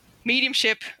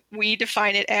mediumship, we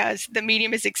define it as the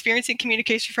medium is experiencing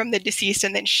communication from the deceased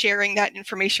and then sharing that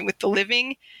information with the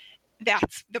living.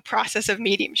 That's the process of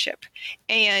mediumship.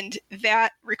 And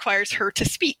that requires her to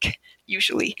speak,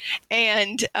 usually,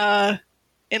 and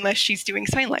unless she's doing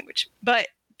sign language. But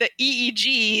the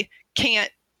EEG can't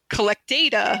collect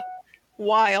data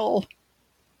while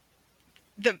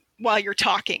you're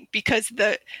talking, because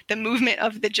the movement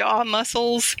of the jaw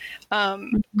muscles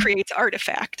creates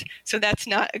artifact. So that's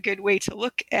not a good way to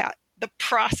look at the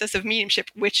process of mediumship,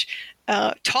 which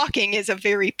talking is a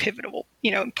very pivotal,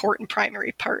 important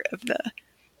primary part of the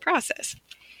process.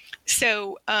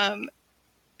 So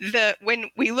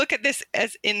when we look at this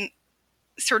as in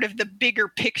sort of the bigger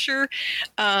picture,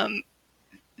 the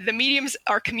mediums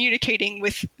are communicating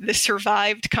with the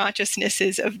survived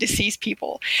consciousnesses of deceased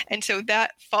people. And so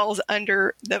that falls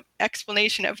under the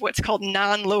explanation of what's called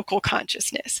non-local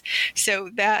consciousness.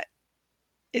 So that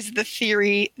is the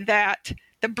theory that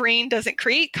the brain doesn't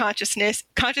create consciousness.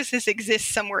 Consciousness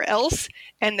exists somewhere else,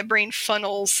 and the brain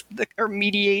funnels or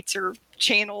mediates or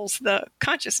channels the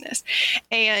consciousness.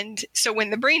 And so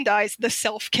when the brain dies, the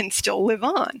self can still live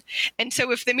on. And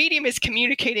so if the medium is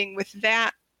communicating with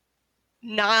that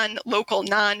non-local,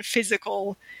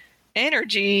 non-physical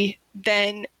energy,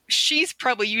 then she's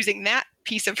probably using that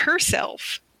piece of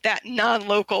herself, that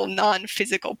non-local,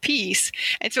 non-physical piece.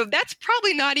 And so that's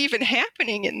probably not even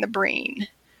happening in the brain.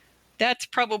 That's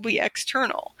probably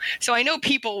external. So I know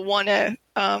people want to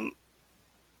do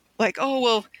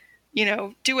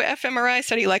a fMRI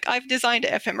study. Like, I've designed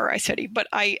a fMRI study, but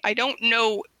I don't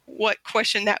know what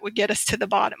question that would get us to the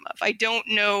bottom of. I don't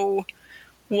know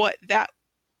what that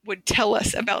would tell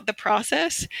us about the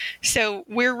process. So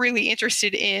we're really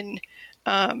interested in,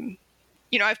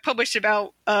 I've published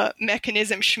about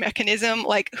mechanism, schmechanism,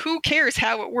 like, who cares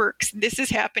how it works? This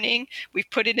is happening. We've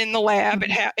put it in the lab.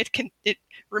 It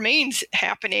remains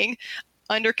happening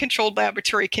under controlled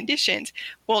laboratory conditions.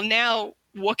 Well, now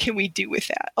what can we do with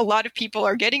that? A lot of people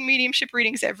are getting mediumship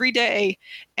readings every day,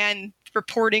 and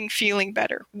reporting feeling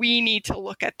better. We need to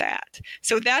look at that.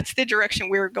 So that's the direction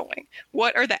we're going.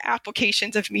 What are the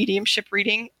applications of mediumship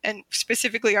reading? And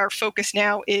specifically, our focus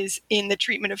now is in the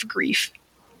treatment of grief.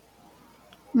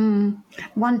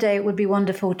 One day it would be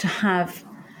wonderful to have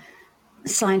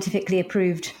scientifically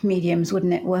approved mediums,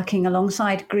 wouldn't it? Working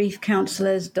alongside grief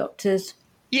counselors, doctors.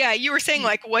 Yeah, you were saying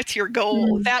like, what's your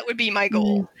goal? That would be my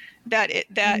goal.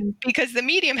 Because the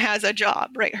medium has a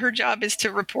job, right? Her job is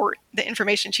to report the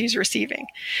information she's receiving.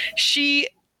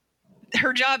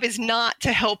 Her job is not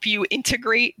to help you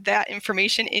integrate that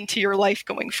information into your life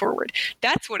going forward.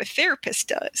 That's what a therapist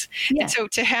does. Yeah. And so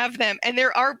to have them, and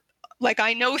there are, like,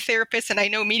 I know therapists and I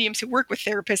know mediums who work with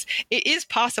therapists, it is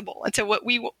possible. And so what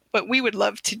we would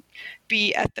love to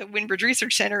be at the Windbridge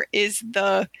Research Center is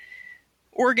the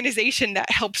organization that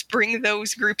helps bring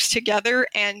those groups together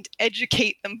and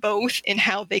educate them both in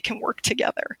how they can work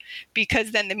together,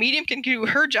 because then the medium can do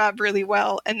her job really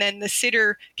well, and then the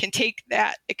sitter can take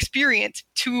that experience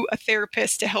to a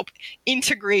therapist to help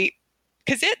integrate.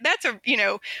 Because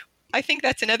I think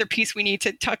that's another piece we need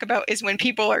to talk about, is when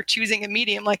people are choosing a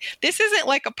medium, like, this isn't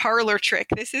like a parlor trick.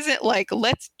 This isn't like,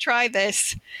 let's try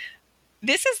this.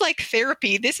 This is like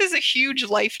therapy. This is a huge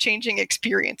life-changing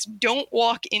experience. Don't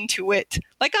walk into it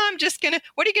like, oh,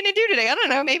 what are you going to do today? I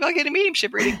don't know. Maybe I'll get a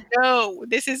mediumship reading. No,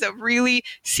 this is a really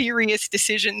serious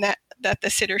decision that the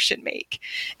sitter should make.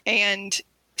 And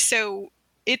so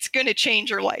it's going to change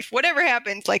your life. Whatever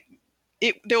happens, like,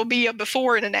 there'll be a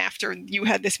before and an after you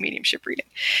had this mediumship reading.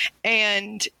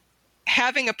 And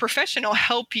having a professional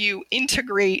help you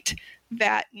integrate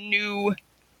that new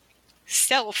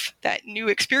self, that new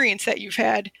experience that you've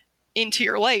had into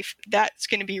your life, that's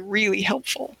going to be really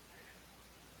helpful.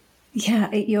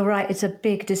 Yeah, you're right. It's a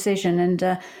big decision.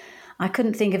 And I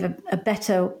couldn't think of a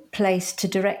better place to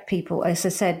direct people. As I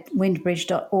said,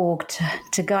 windbridge.org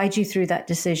to guide you through that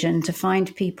decision, to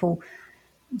find people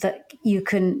that you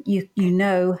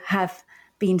have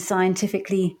been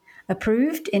scientifically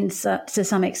approved to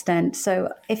some extent.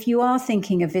 So if you are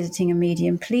thinking of visiting a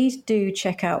medium, please do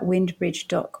check out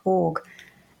windbridge.org.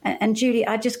 And Julie,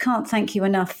 I just can't thank you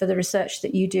enough for the research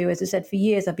that you do. As I said, for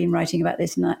years I've been writing about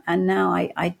this, and now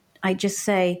I just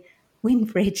say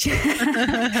Windbridge,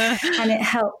 and it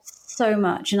helps so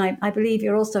much. And I believe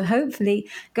you're also hopefully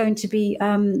going to be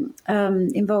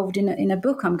involved in a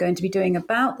book I'm going to be doing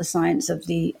about the science of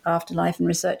the afterlife and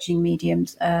researching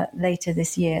mediums later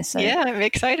this year. So yeah, I'm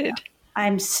excited.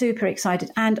 I'm super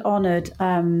excited and honored,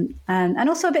 and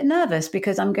also a bit nervous,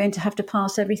 because I'm going to have to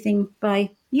pass everything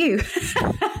by you.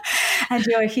 And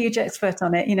you're a huge expert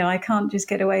on it. I can't just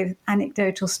get away with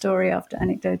anecdotal story after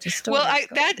anecdotal story. Well,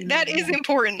 that is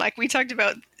important. Like we talked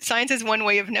about, science is one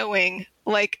way of knowing.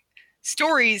 Like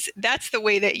stories, that's the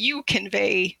way that you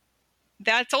convey.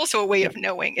 That's also a way of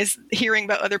knowing, is hearing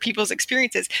about other people's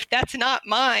experiences. That's not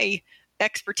my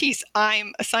expertise.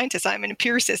 I'm a scientist. I'm an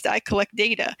empiricist. I collect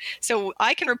data. So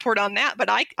I can report on that, but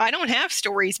I don't have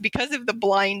stories because of the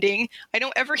blinding. I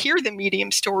don't ever hear the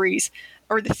medium stories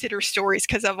or the sitter stories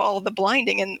because of all the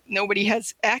blinding, and nobody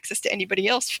has access to anybody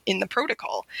else in the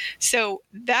protocol. So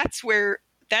that's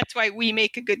why we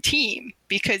make a good team,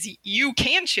 because you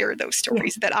can share those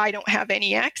stories that I don't have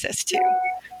any access to.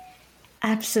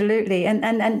 Absolutely.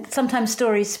 And sometimes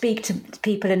stories speak to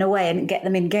people in a way and get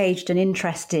them engaged and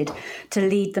interested to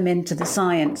lead them into the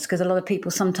science, because a lot of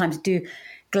people sometimes do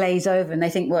glaze over and they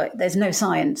think, well, there's no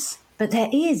science. But there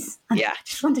is. And I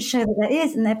just want to show that there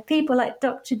is. And there are people like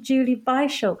Dr. Julie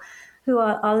Beischel who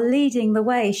are leading the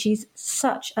way. She's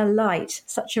such a light,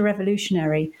 such a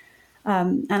revolutionary.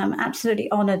 And I'm absolutely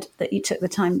honored that you took the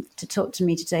time to talk to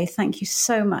me today. Thank you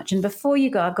so much. And before you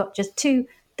go, I've got just 2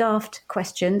 daft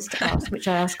questions to ask, which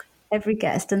I ask every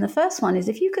guest. And the first one is,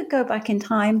 if you could go back in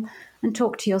time and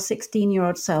talk to your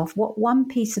 16-year-old self, what one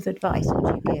piece of advice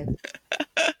would you give?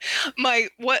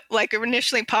 What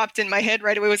initially popped in my head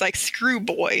right away was like, screw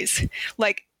boys.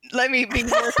 Like, let me be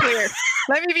more clear.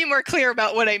 Let me be more clear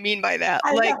about what I mean by that.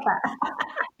 I love that.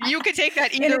 You could take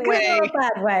that either way. In a good or a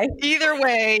bad way. Either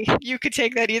way, you could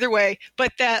take that either way.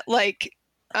 But that, like,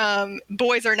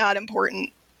 boys are not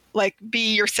important. Like,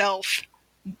 be yourself.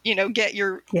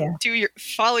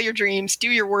 Follow your dreams, do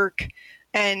your work,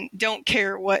 and don't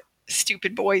care what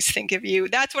stupid boys think of you.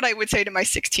 That's what I would say to my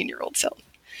 16-year-old self.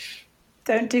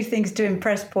 Don't do things to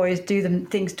impress boys, do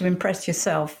things to impress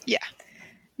yourself. Yeah.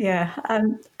 Yeah.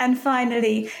 And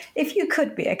finally, if you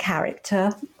could be a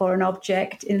character or an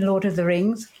object in Lord of the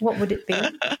Rings, what would it be?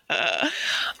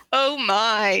 Oh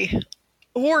my.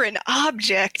 Or an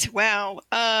object. Wow.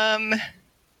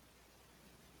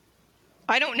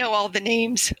 I don't know all the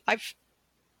names.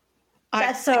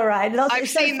 That's all right.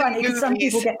 It's so funny because some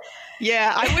people get...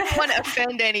 Yeah, I wouldn't want to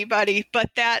offend anybody, but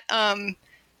that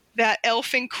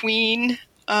elfin queen,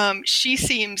 she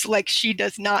seems like she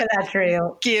does not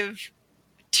give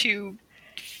two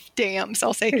damns,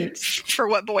 I'll say, for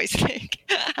what boys think.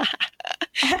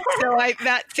 So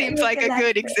that seems like a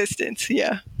good existence.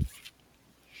 Yeah.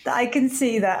 I can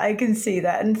see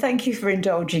that. And thank you for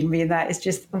indulging me in that. It's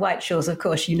just White Shawls, of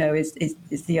course,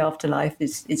 is the afterlife,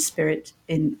 is spirit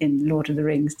in Lord of the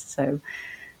Rings. So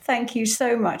thank you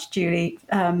so much, Julie.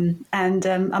 And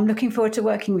I'm looking forward to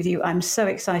working with you. I'm so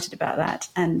excited about that.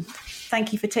 And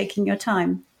thank you for taking your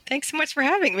time. Thanks so much for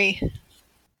having me.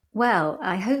 Well,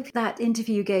 I hope that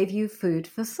interview gave you food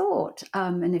for thought.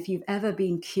 And if you've ever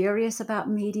been curious about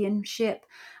mediumship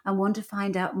and want to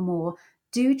find out more,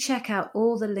 do check out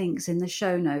all the links in the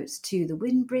show notes to the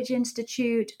Windbridge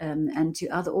Institute and to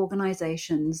other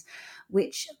organizations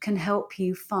which can help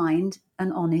you find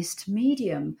an honest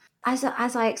medium. As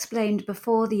I explained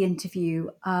before the interview,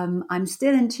 I'm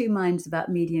still in two minds about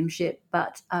mediumship,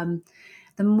 but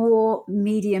the more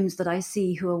mediums that I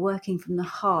see who are working from the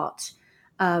heart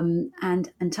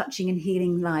and touching and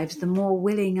healing lives, the more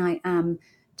willing I am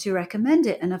to recommend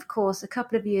it. And of course, a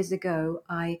couple of years ago,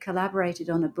 I collaborated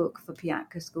on a book for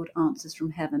Piatkus called Answers from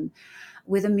Heaven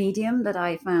with a medium that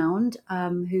I found,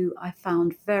 who I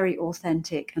found very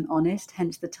authentic and honest,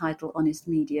 hence the title Honest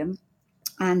Medium.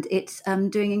 And it's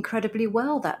doing incredibly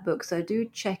well, that book. So do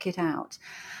check it out.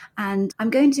 And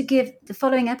I'm going to give the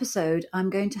following episode,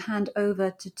 I'm going to hand over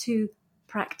to two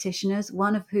practitioners,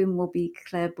 one of whom will be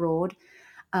Claire Broad,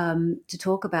 to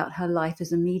talk about her life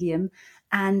as a medium.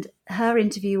 And her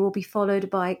interview will be followed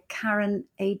by Karen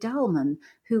A. Dahlman,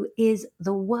 who is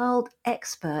the world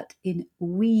expert in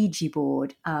Ouija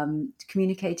board,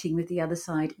 communicating with the other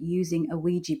side using a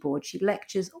Ouija board. She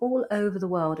lectures all over the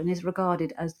world and is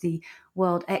regarded as the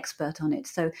world expert on it.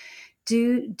 So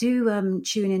do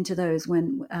tune into those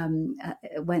when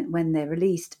they're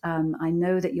released. I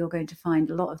know that you're going to find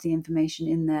a lot of the information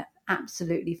in there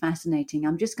absolutely fascinating.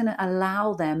 I'm just going to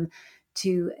allow them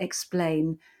to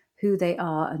explain who they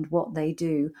are and what they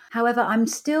do. However, I'm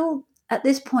still, at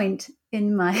this point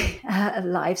in my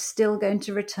life, still going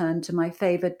to return to my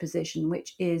favored position,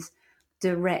 which is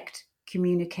direct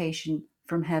communication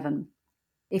from heaven.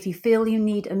 If you feel you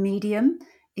need a medium,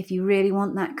 if you really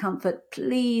want that comfort,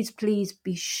 please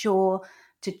be sure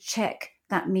to check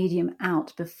that medium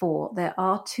out before. There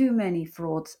are too many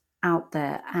frauds out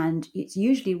there, and it's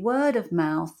usually word of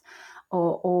mouth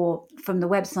or from the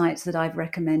websites that I've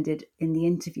recommended in the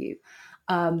interview.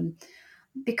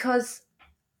 Because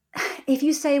if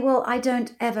you say, well, I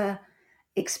don't ever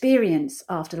experience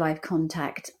afterlife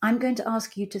contact, I'm going to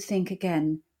ask you to think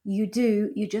again. You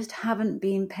do, you just haven't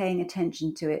been paying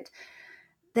attention to it.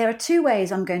 There are two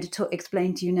ways I'm going to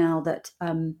explain to you now that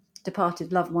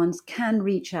departed loved ones can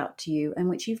reach out to you and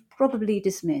which you've probably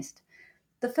dismissed.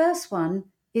 The first one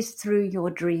is through your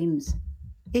dreams.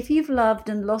 If you've loved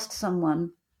and lost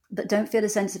someone but don't feel a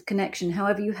sense of connection,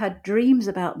 however you had dreams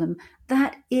about them,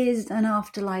 that is an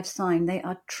afterlife sign. They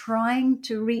are trying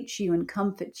to reach you and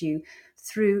comfort you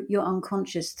through your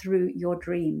unconscious, through your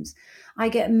dreams. I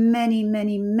get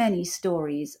many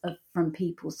stories from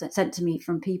people sent to me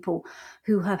from people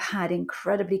who have had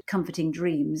incredibly comforting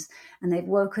dreams, and they've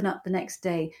woken up the next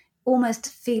day almost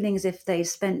feeling as if they've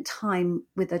spent time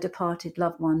with their departed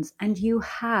loved ones. And you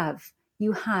have.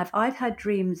 I've had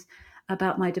dreams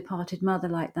about my departed mother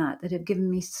like that have given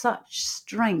me such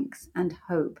strength and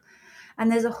hope.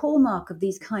 And there's a hallmark of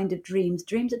these kind of dreams.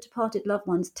 Dreams of departed loved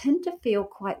ones tend to feel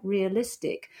quite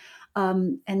realistic,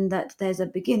 and that there's a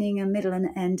beginning, a middle, and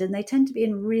an end. And they tend to be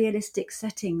in realistic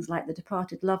settings, like the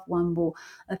departed loved one will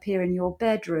appear in your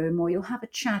bedroom, or you'll have a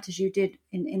chat as you did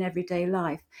in everyday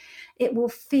life. It will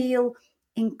feel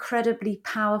incredibly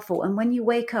powerful. And when you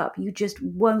wake up, you just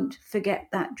won't forget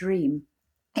that dream.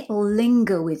 It will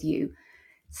linger with you.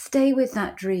 Stay with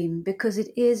that dream, because it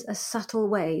is a subtle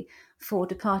way for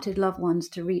departed loved ones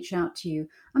to reach out to you.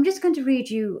 I'm just going to read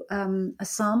you a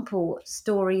sample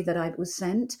story that I was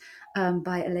sent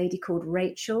by a lady called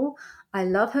Rachel. I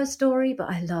love her story, but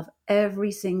I love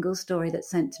every single story that's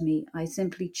sent to me. I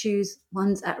simply choose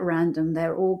ones at random.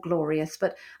 They're all glorious,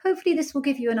 but hopefully this will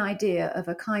give you an idea of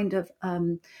a kind of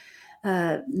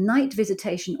night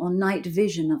visitation or night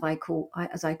vision,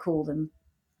 as I call them.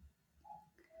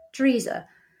 Teresa,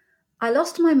 I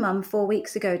lost my mum 4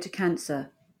 weeks ago to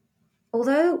cancer.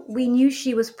 Although we knew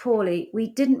she was poorly, we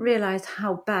didn't realise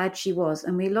how bad she was,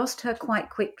 and we lost her quite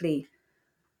quickly.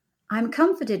 I'm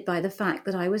comforted by the fact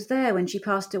that I was there when she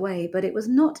passed away, but it was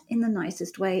not in the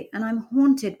nicest way, and I'm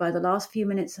haunted by the last few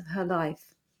minutes of her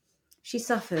life. She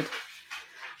suffered.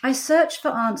 I searched for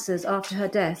answers after her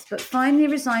death, but finally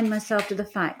resigned myself to the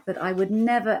fact that I would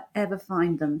never, ever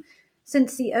find them,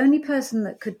 since the only person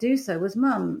that could do so was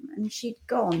Mum, and she'd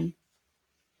gone.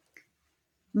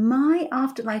 My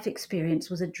afterlife experience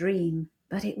was a dream,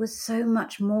 but it was so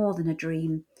much more than a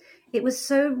dream. It was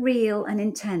so real and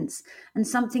intense, and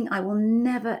something I will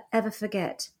never, ever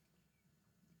forget.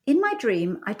 In my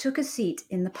dream, I took a seat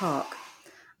in the park.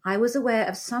 I was aware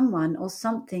of someone or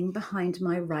something behind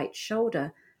my right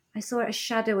shoulder. I saw a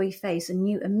shadowy face and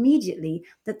knew immediately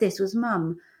that this was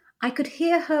Mum. I could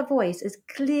hear her voice as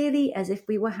clearly as if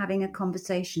we were having a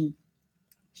conversation.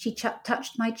 She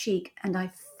touched my cheek and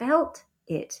I felt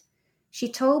it. She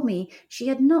told me she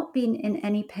had not been in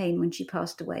any pain when she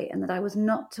passed away and that I was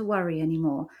not to worry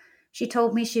anymore. She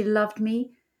told me she loved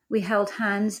me. We held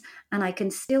hands and I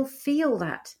can still feel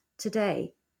that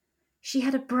today. She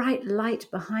had a bright light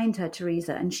behind her,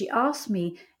 Teresa, and she asked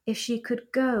me if she could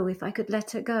go, if I could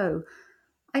let her go.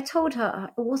 I told her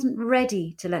I wasn't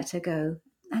ready to let her go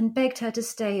and begged her to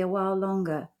stay a while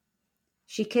longer.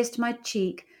 She kissed my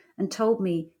cheek and told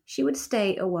me she would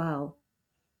stay a while.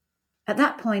 At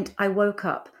that point, I woke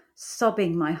up,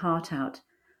 sobbing my heart out.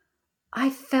 I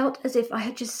felt as if I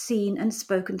had just seen and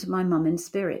spoken to my mum in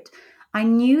spirit. I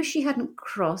knew she hadn't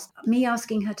crossed. Me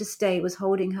asking her to stay was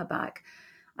holding her back.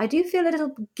 I do feel a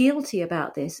little guilty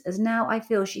about this, as now I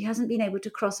feel she hasn't been able to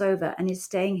cross over and is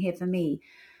staying here for me.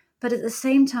 But at the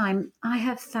same time, I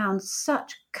have found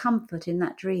such comfort in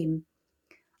that dream.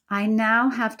 I now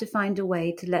have to find a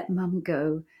way to let Mum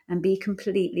go and be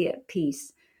completely at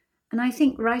peace. And I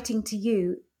think writing to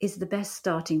you is the best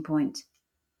starting point.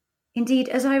 Indeed,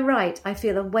 as I write, I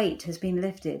feel a weight has been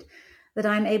lifted, that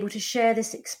I am able to share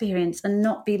this experience and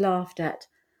not be laughed at.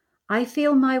 I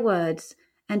feel my words,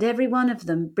 and every one of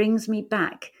them brings me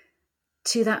back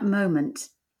to that moment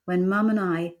when Mum and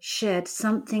I shared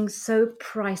something so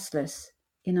priceless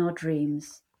in our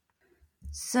dreams.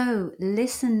 So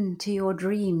listen to your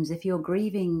dreams. If you're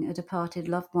grieving a departed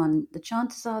loved one, the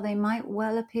chances are they might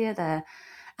well appear there.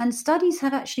 And studies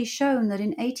have actually shown that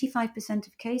in 85%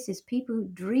 of cases, people who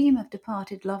dream of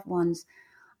departed loved ones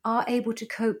are able to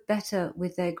cope better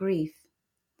with their grief.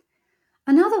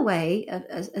 Another way,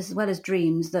 as well as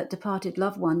dreams, that departed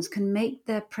loved ones can make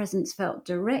their presence felt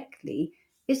directly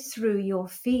is through your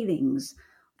feelings,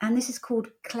 and this is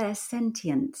called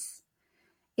clairsentience.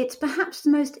 It's perhaps the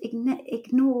most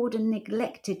ignored and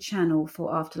neglected channel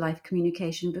for afterlife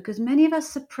communication because many of us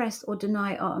suppress or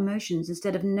deny our emotions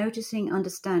instead of noticing,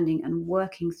 understanding, and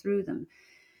working through them.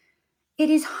 It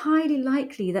is highly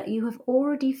likely that you have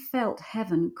already felt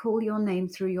heaven call your name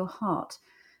through your heart,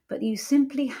 but you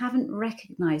simply haven't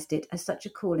recognized it as such a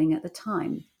calling at the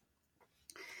time.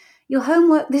 Your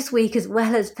homework this week, as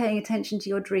well as paying attention to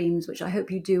your dreams, which I hope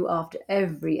you do after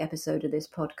every episode of this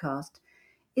podcast,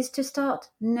 is to start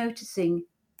noticing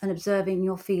and observing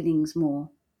your feelings more.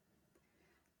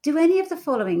 Do any of the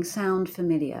following sound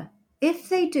familiar? If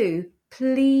they do,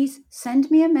 please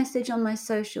send me a message on my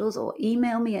socials or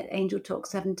email me at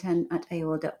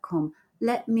angeltalk710@aol.com.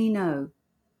 Let me know.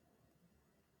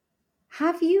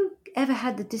 Have you ever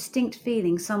had the distinct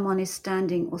feeling someone is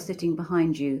standing or sitting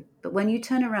behind you, but when you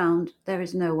turn around, there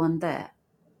is no one there?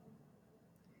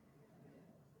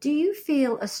 Do you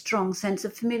feel a strong sense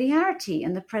of familiarity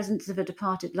in the presence of a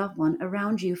departed loved one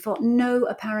around you for no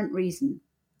apparent reason?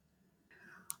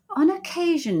 On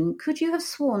occasion, could you have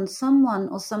sworn someone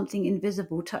or something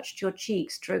invisible touched your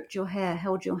cheek, stroked your hair,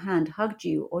 held your hand, hugged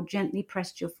you, or gently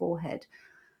pressed your forehead?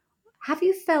 Have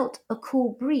you felt a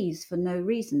cool breeze for no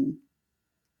reason?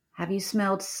 Have you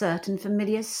smelled certain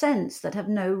familiar scents that have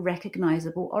no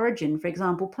recognizable origin, for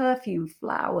example, perfume,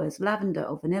 flowers, lavender,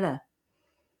 or vanilla?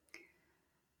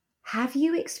 Have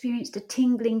you experienced a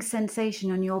tingling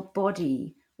sensation on your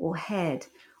body or head,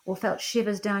 or felt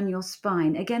shivers down your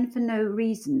spine, again for no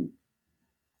reason?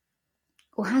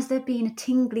 Or has there been a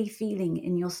tingly feeling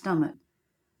in your stomach?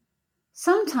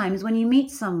 Sometimes when you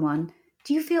meet someone,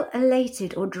 do you feel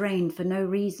elated or drained for no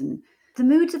reason? The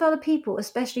moods of other people,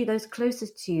 especially those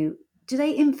closest to you, do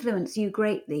they influence you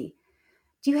greatly?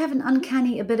 Do you have an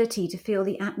uncanny ability to feel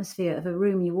the atmosphere of a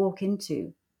room you walk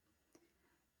into?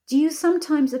 Do you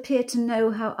sometimes appear to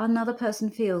know how another person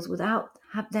feels without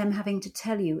them having to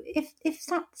tell you? If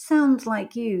that sounds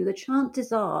like you, the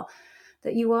chances are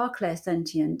that you are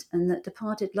clairsentient and that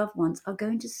departed loved ones are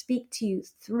going to speak to you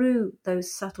through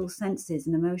those subtle senses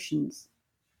and emotions.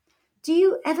 Do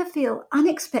you ever feel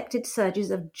unexpected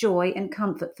surges of joy and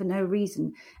comfort for no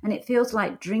reason, and it feels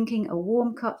like drinking a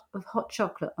warm cup of hot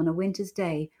chocolate on a winter's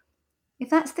day? If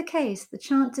that's the case, the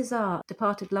chances are a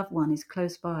departed loved one is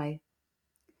close by.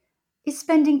 Is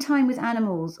spending time with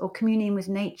animals or communing with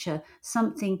nature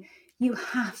something you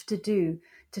have to do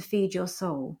to feed your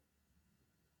soul?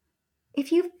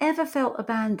 If you've ever felt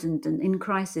abandoned and in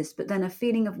crisis, but then a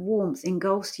feeling of warmth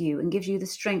engulfs you and gives you the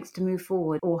strength to move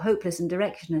forward, or hopeless and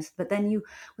directionless, but then you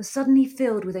were suddenly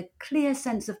filled with a clear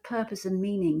sense of purpose and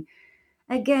meaning,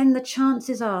 again, the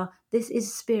chances are this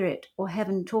is spirit or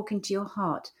heaven talking to your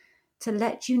heart to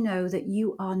let you know that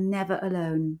you are never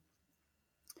alone.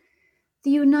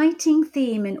 The uniting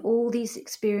theme in all these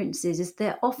experiences is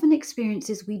they're often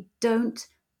experiences we don't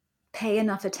pay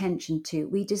enough attention to.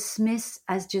 We dismiss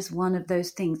as just one of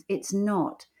those things. It's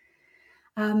not.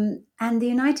 And the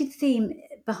united theme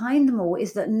behind them all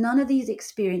is that none of these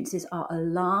experiences are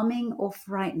alarming or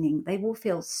frightening. They will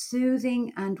feel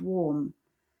soothing and warm.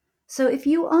 So if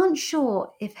you aren't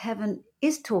sure if heaven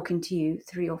is talking to you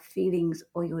through your feelings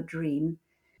or your dream,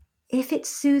 if it's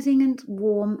soothing and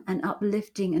warm and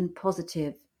uplifting and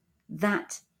positive,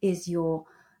 that is your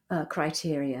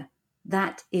criteria.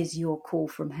 That is your call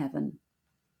from heaven.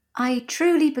 I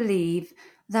truly believe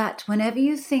that whenever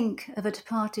you think of a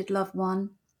departed loved one,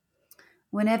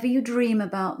 whenever you dream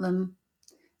about them,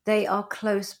 they are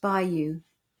close by you.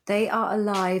 They are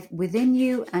alive within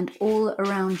you and all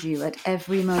around you at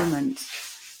every moment.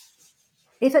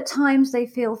 If at times they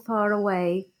feel far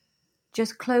away,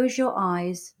 just close your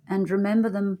eyes and remember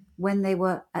them when they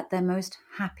were at their most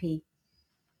happy.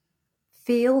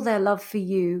 Feel their love for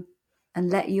you and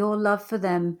let your love for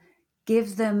them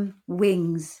give them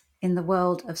wings in the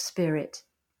world of spirit.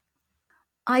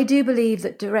 I do believe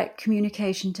that direct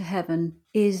communication to heaven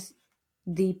is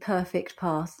the perfect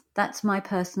path. That's my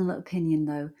personal opinion,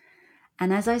 though.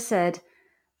 And as I said,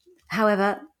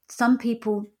 however, some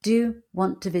people do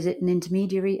want to visit an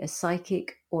intermediary, a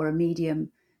psychic or a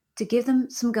medium, to give them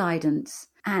some guidance,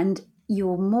 and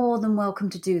you're more than welcome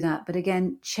to do that. But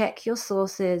again, check your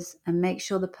sources and make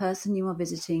sure the person you are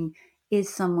visiting is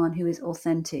someone who is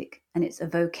authentic and it's a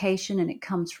vocation and it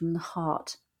comes from the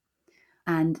heart.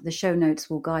 And the show notes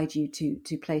will guide you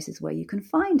to places where you can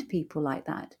find people like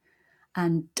that.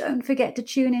 And don't forget to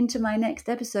tune into my next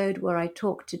episode where I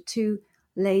talk to two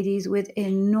ladies with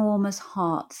enormous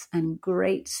hearts and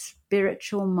great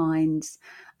spiritual minds,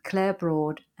 Claire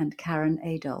Broad and Karen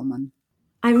A. Dolman.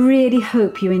 I really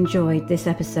hope you enjoyed this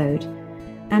episode,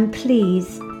 and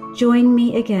please join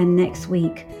me again next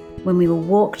week when we will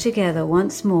walk together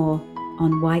once more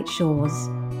on white shores.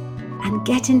 And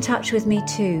get in touch with me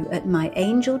too at my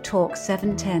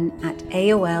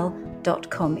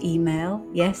angeltalk710@aol.com email.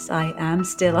 Yes, I am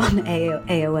still on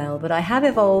AOL, but I have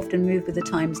evolved and moved with the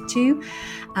times too.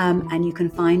 And you can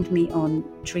find me on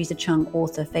Teresa Chung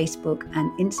Author, Facebook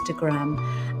and Instagram.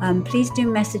 Please do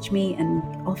message me and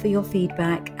offer your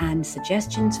feedback and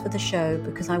suggestions for the show,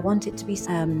 because I want it to be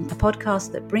a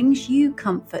podcast that brings you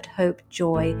comfort, hope,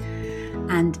 joy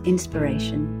and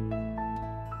inspiration.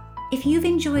 If you've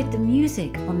enjoyed the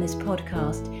music on this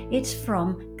podcast, it's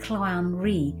from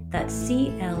Clownri, that's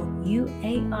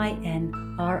CLUAINRI,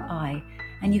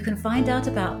 and you can find out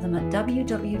about them at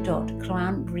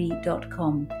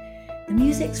www.clownri.com. The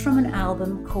music's from an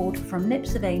album called From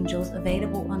Lips of Angels,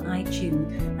 available on iTunes,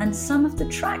 and some of the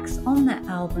tracks on that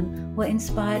album were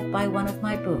inspired by one of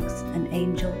my books, An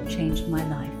Angel Changed My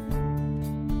Life.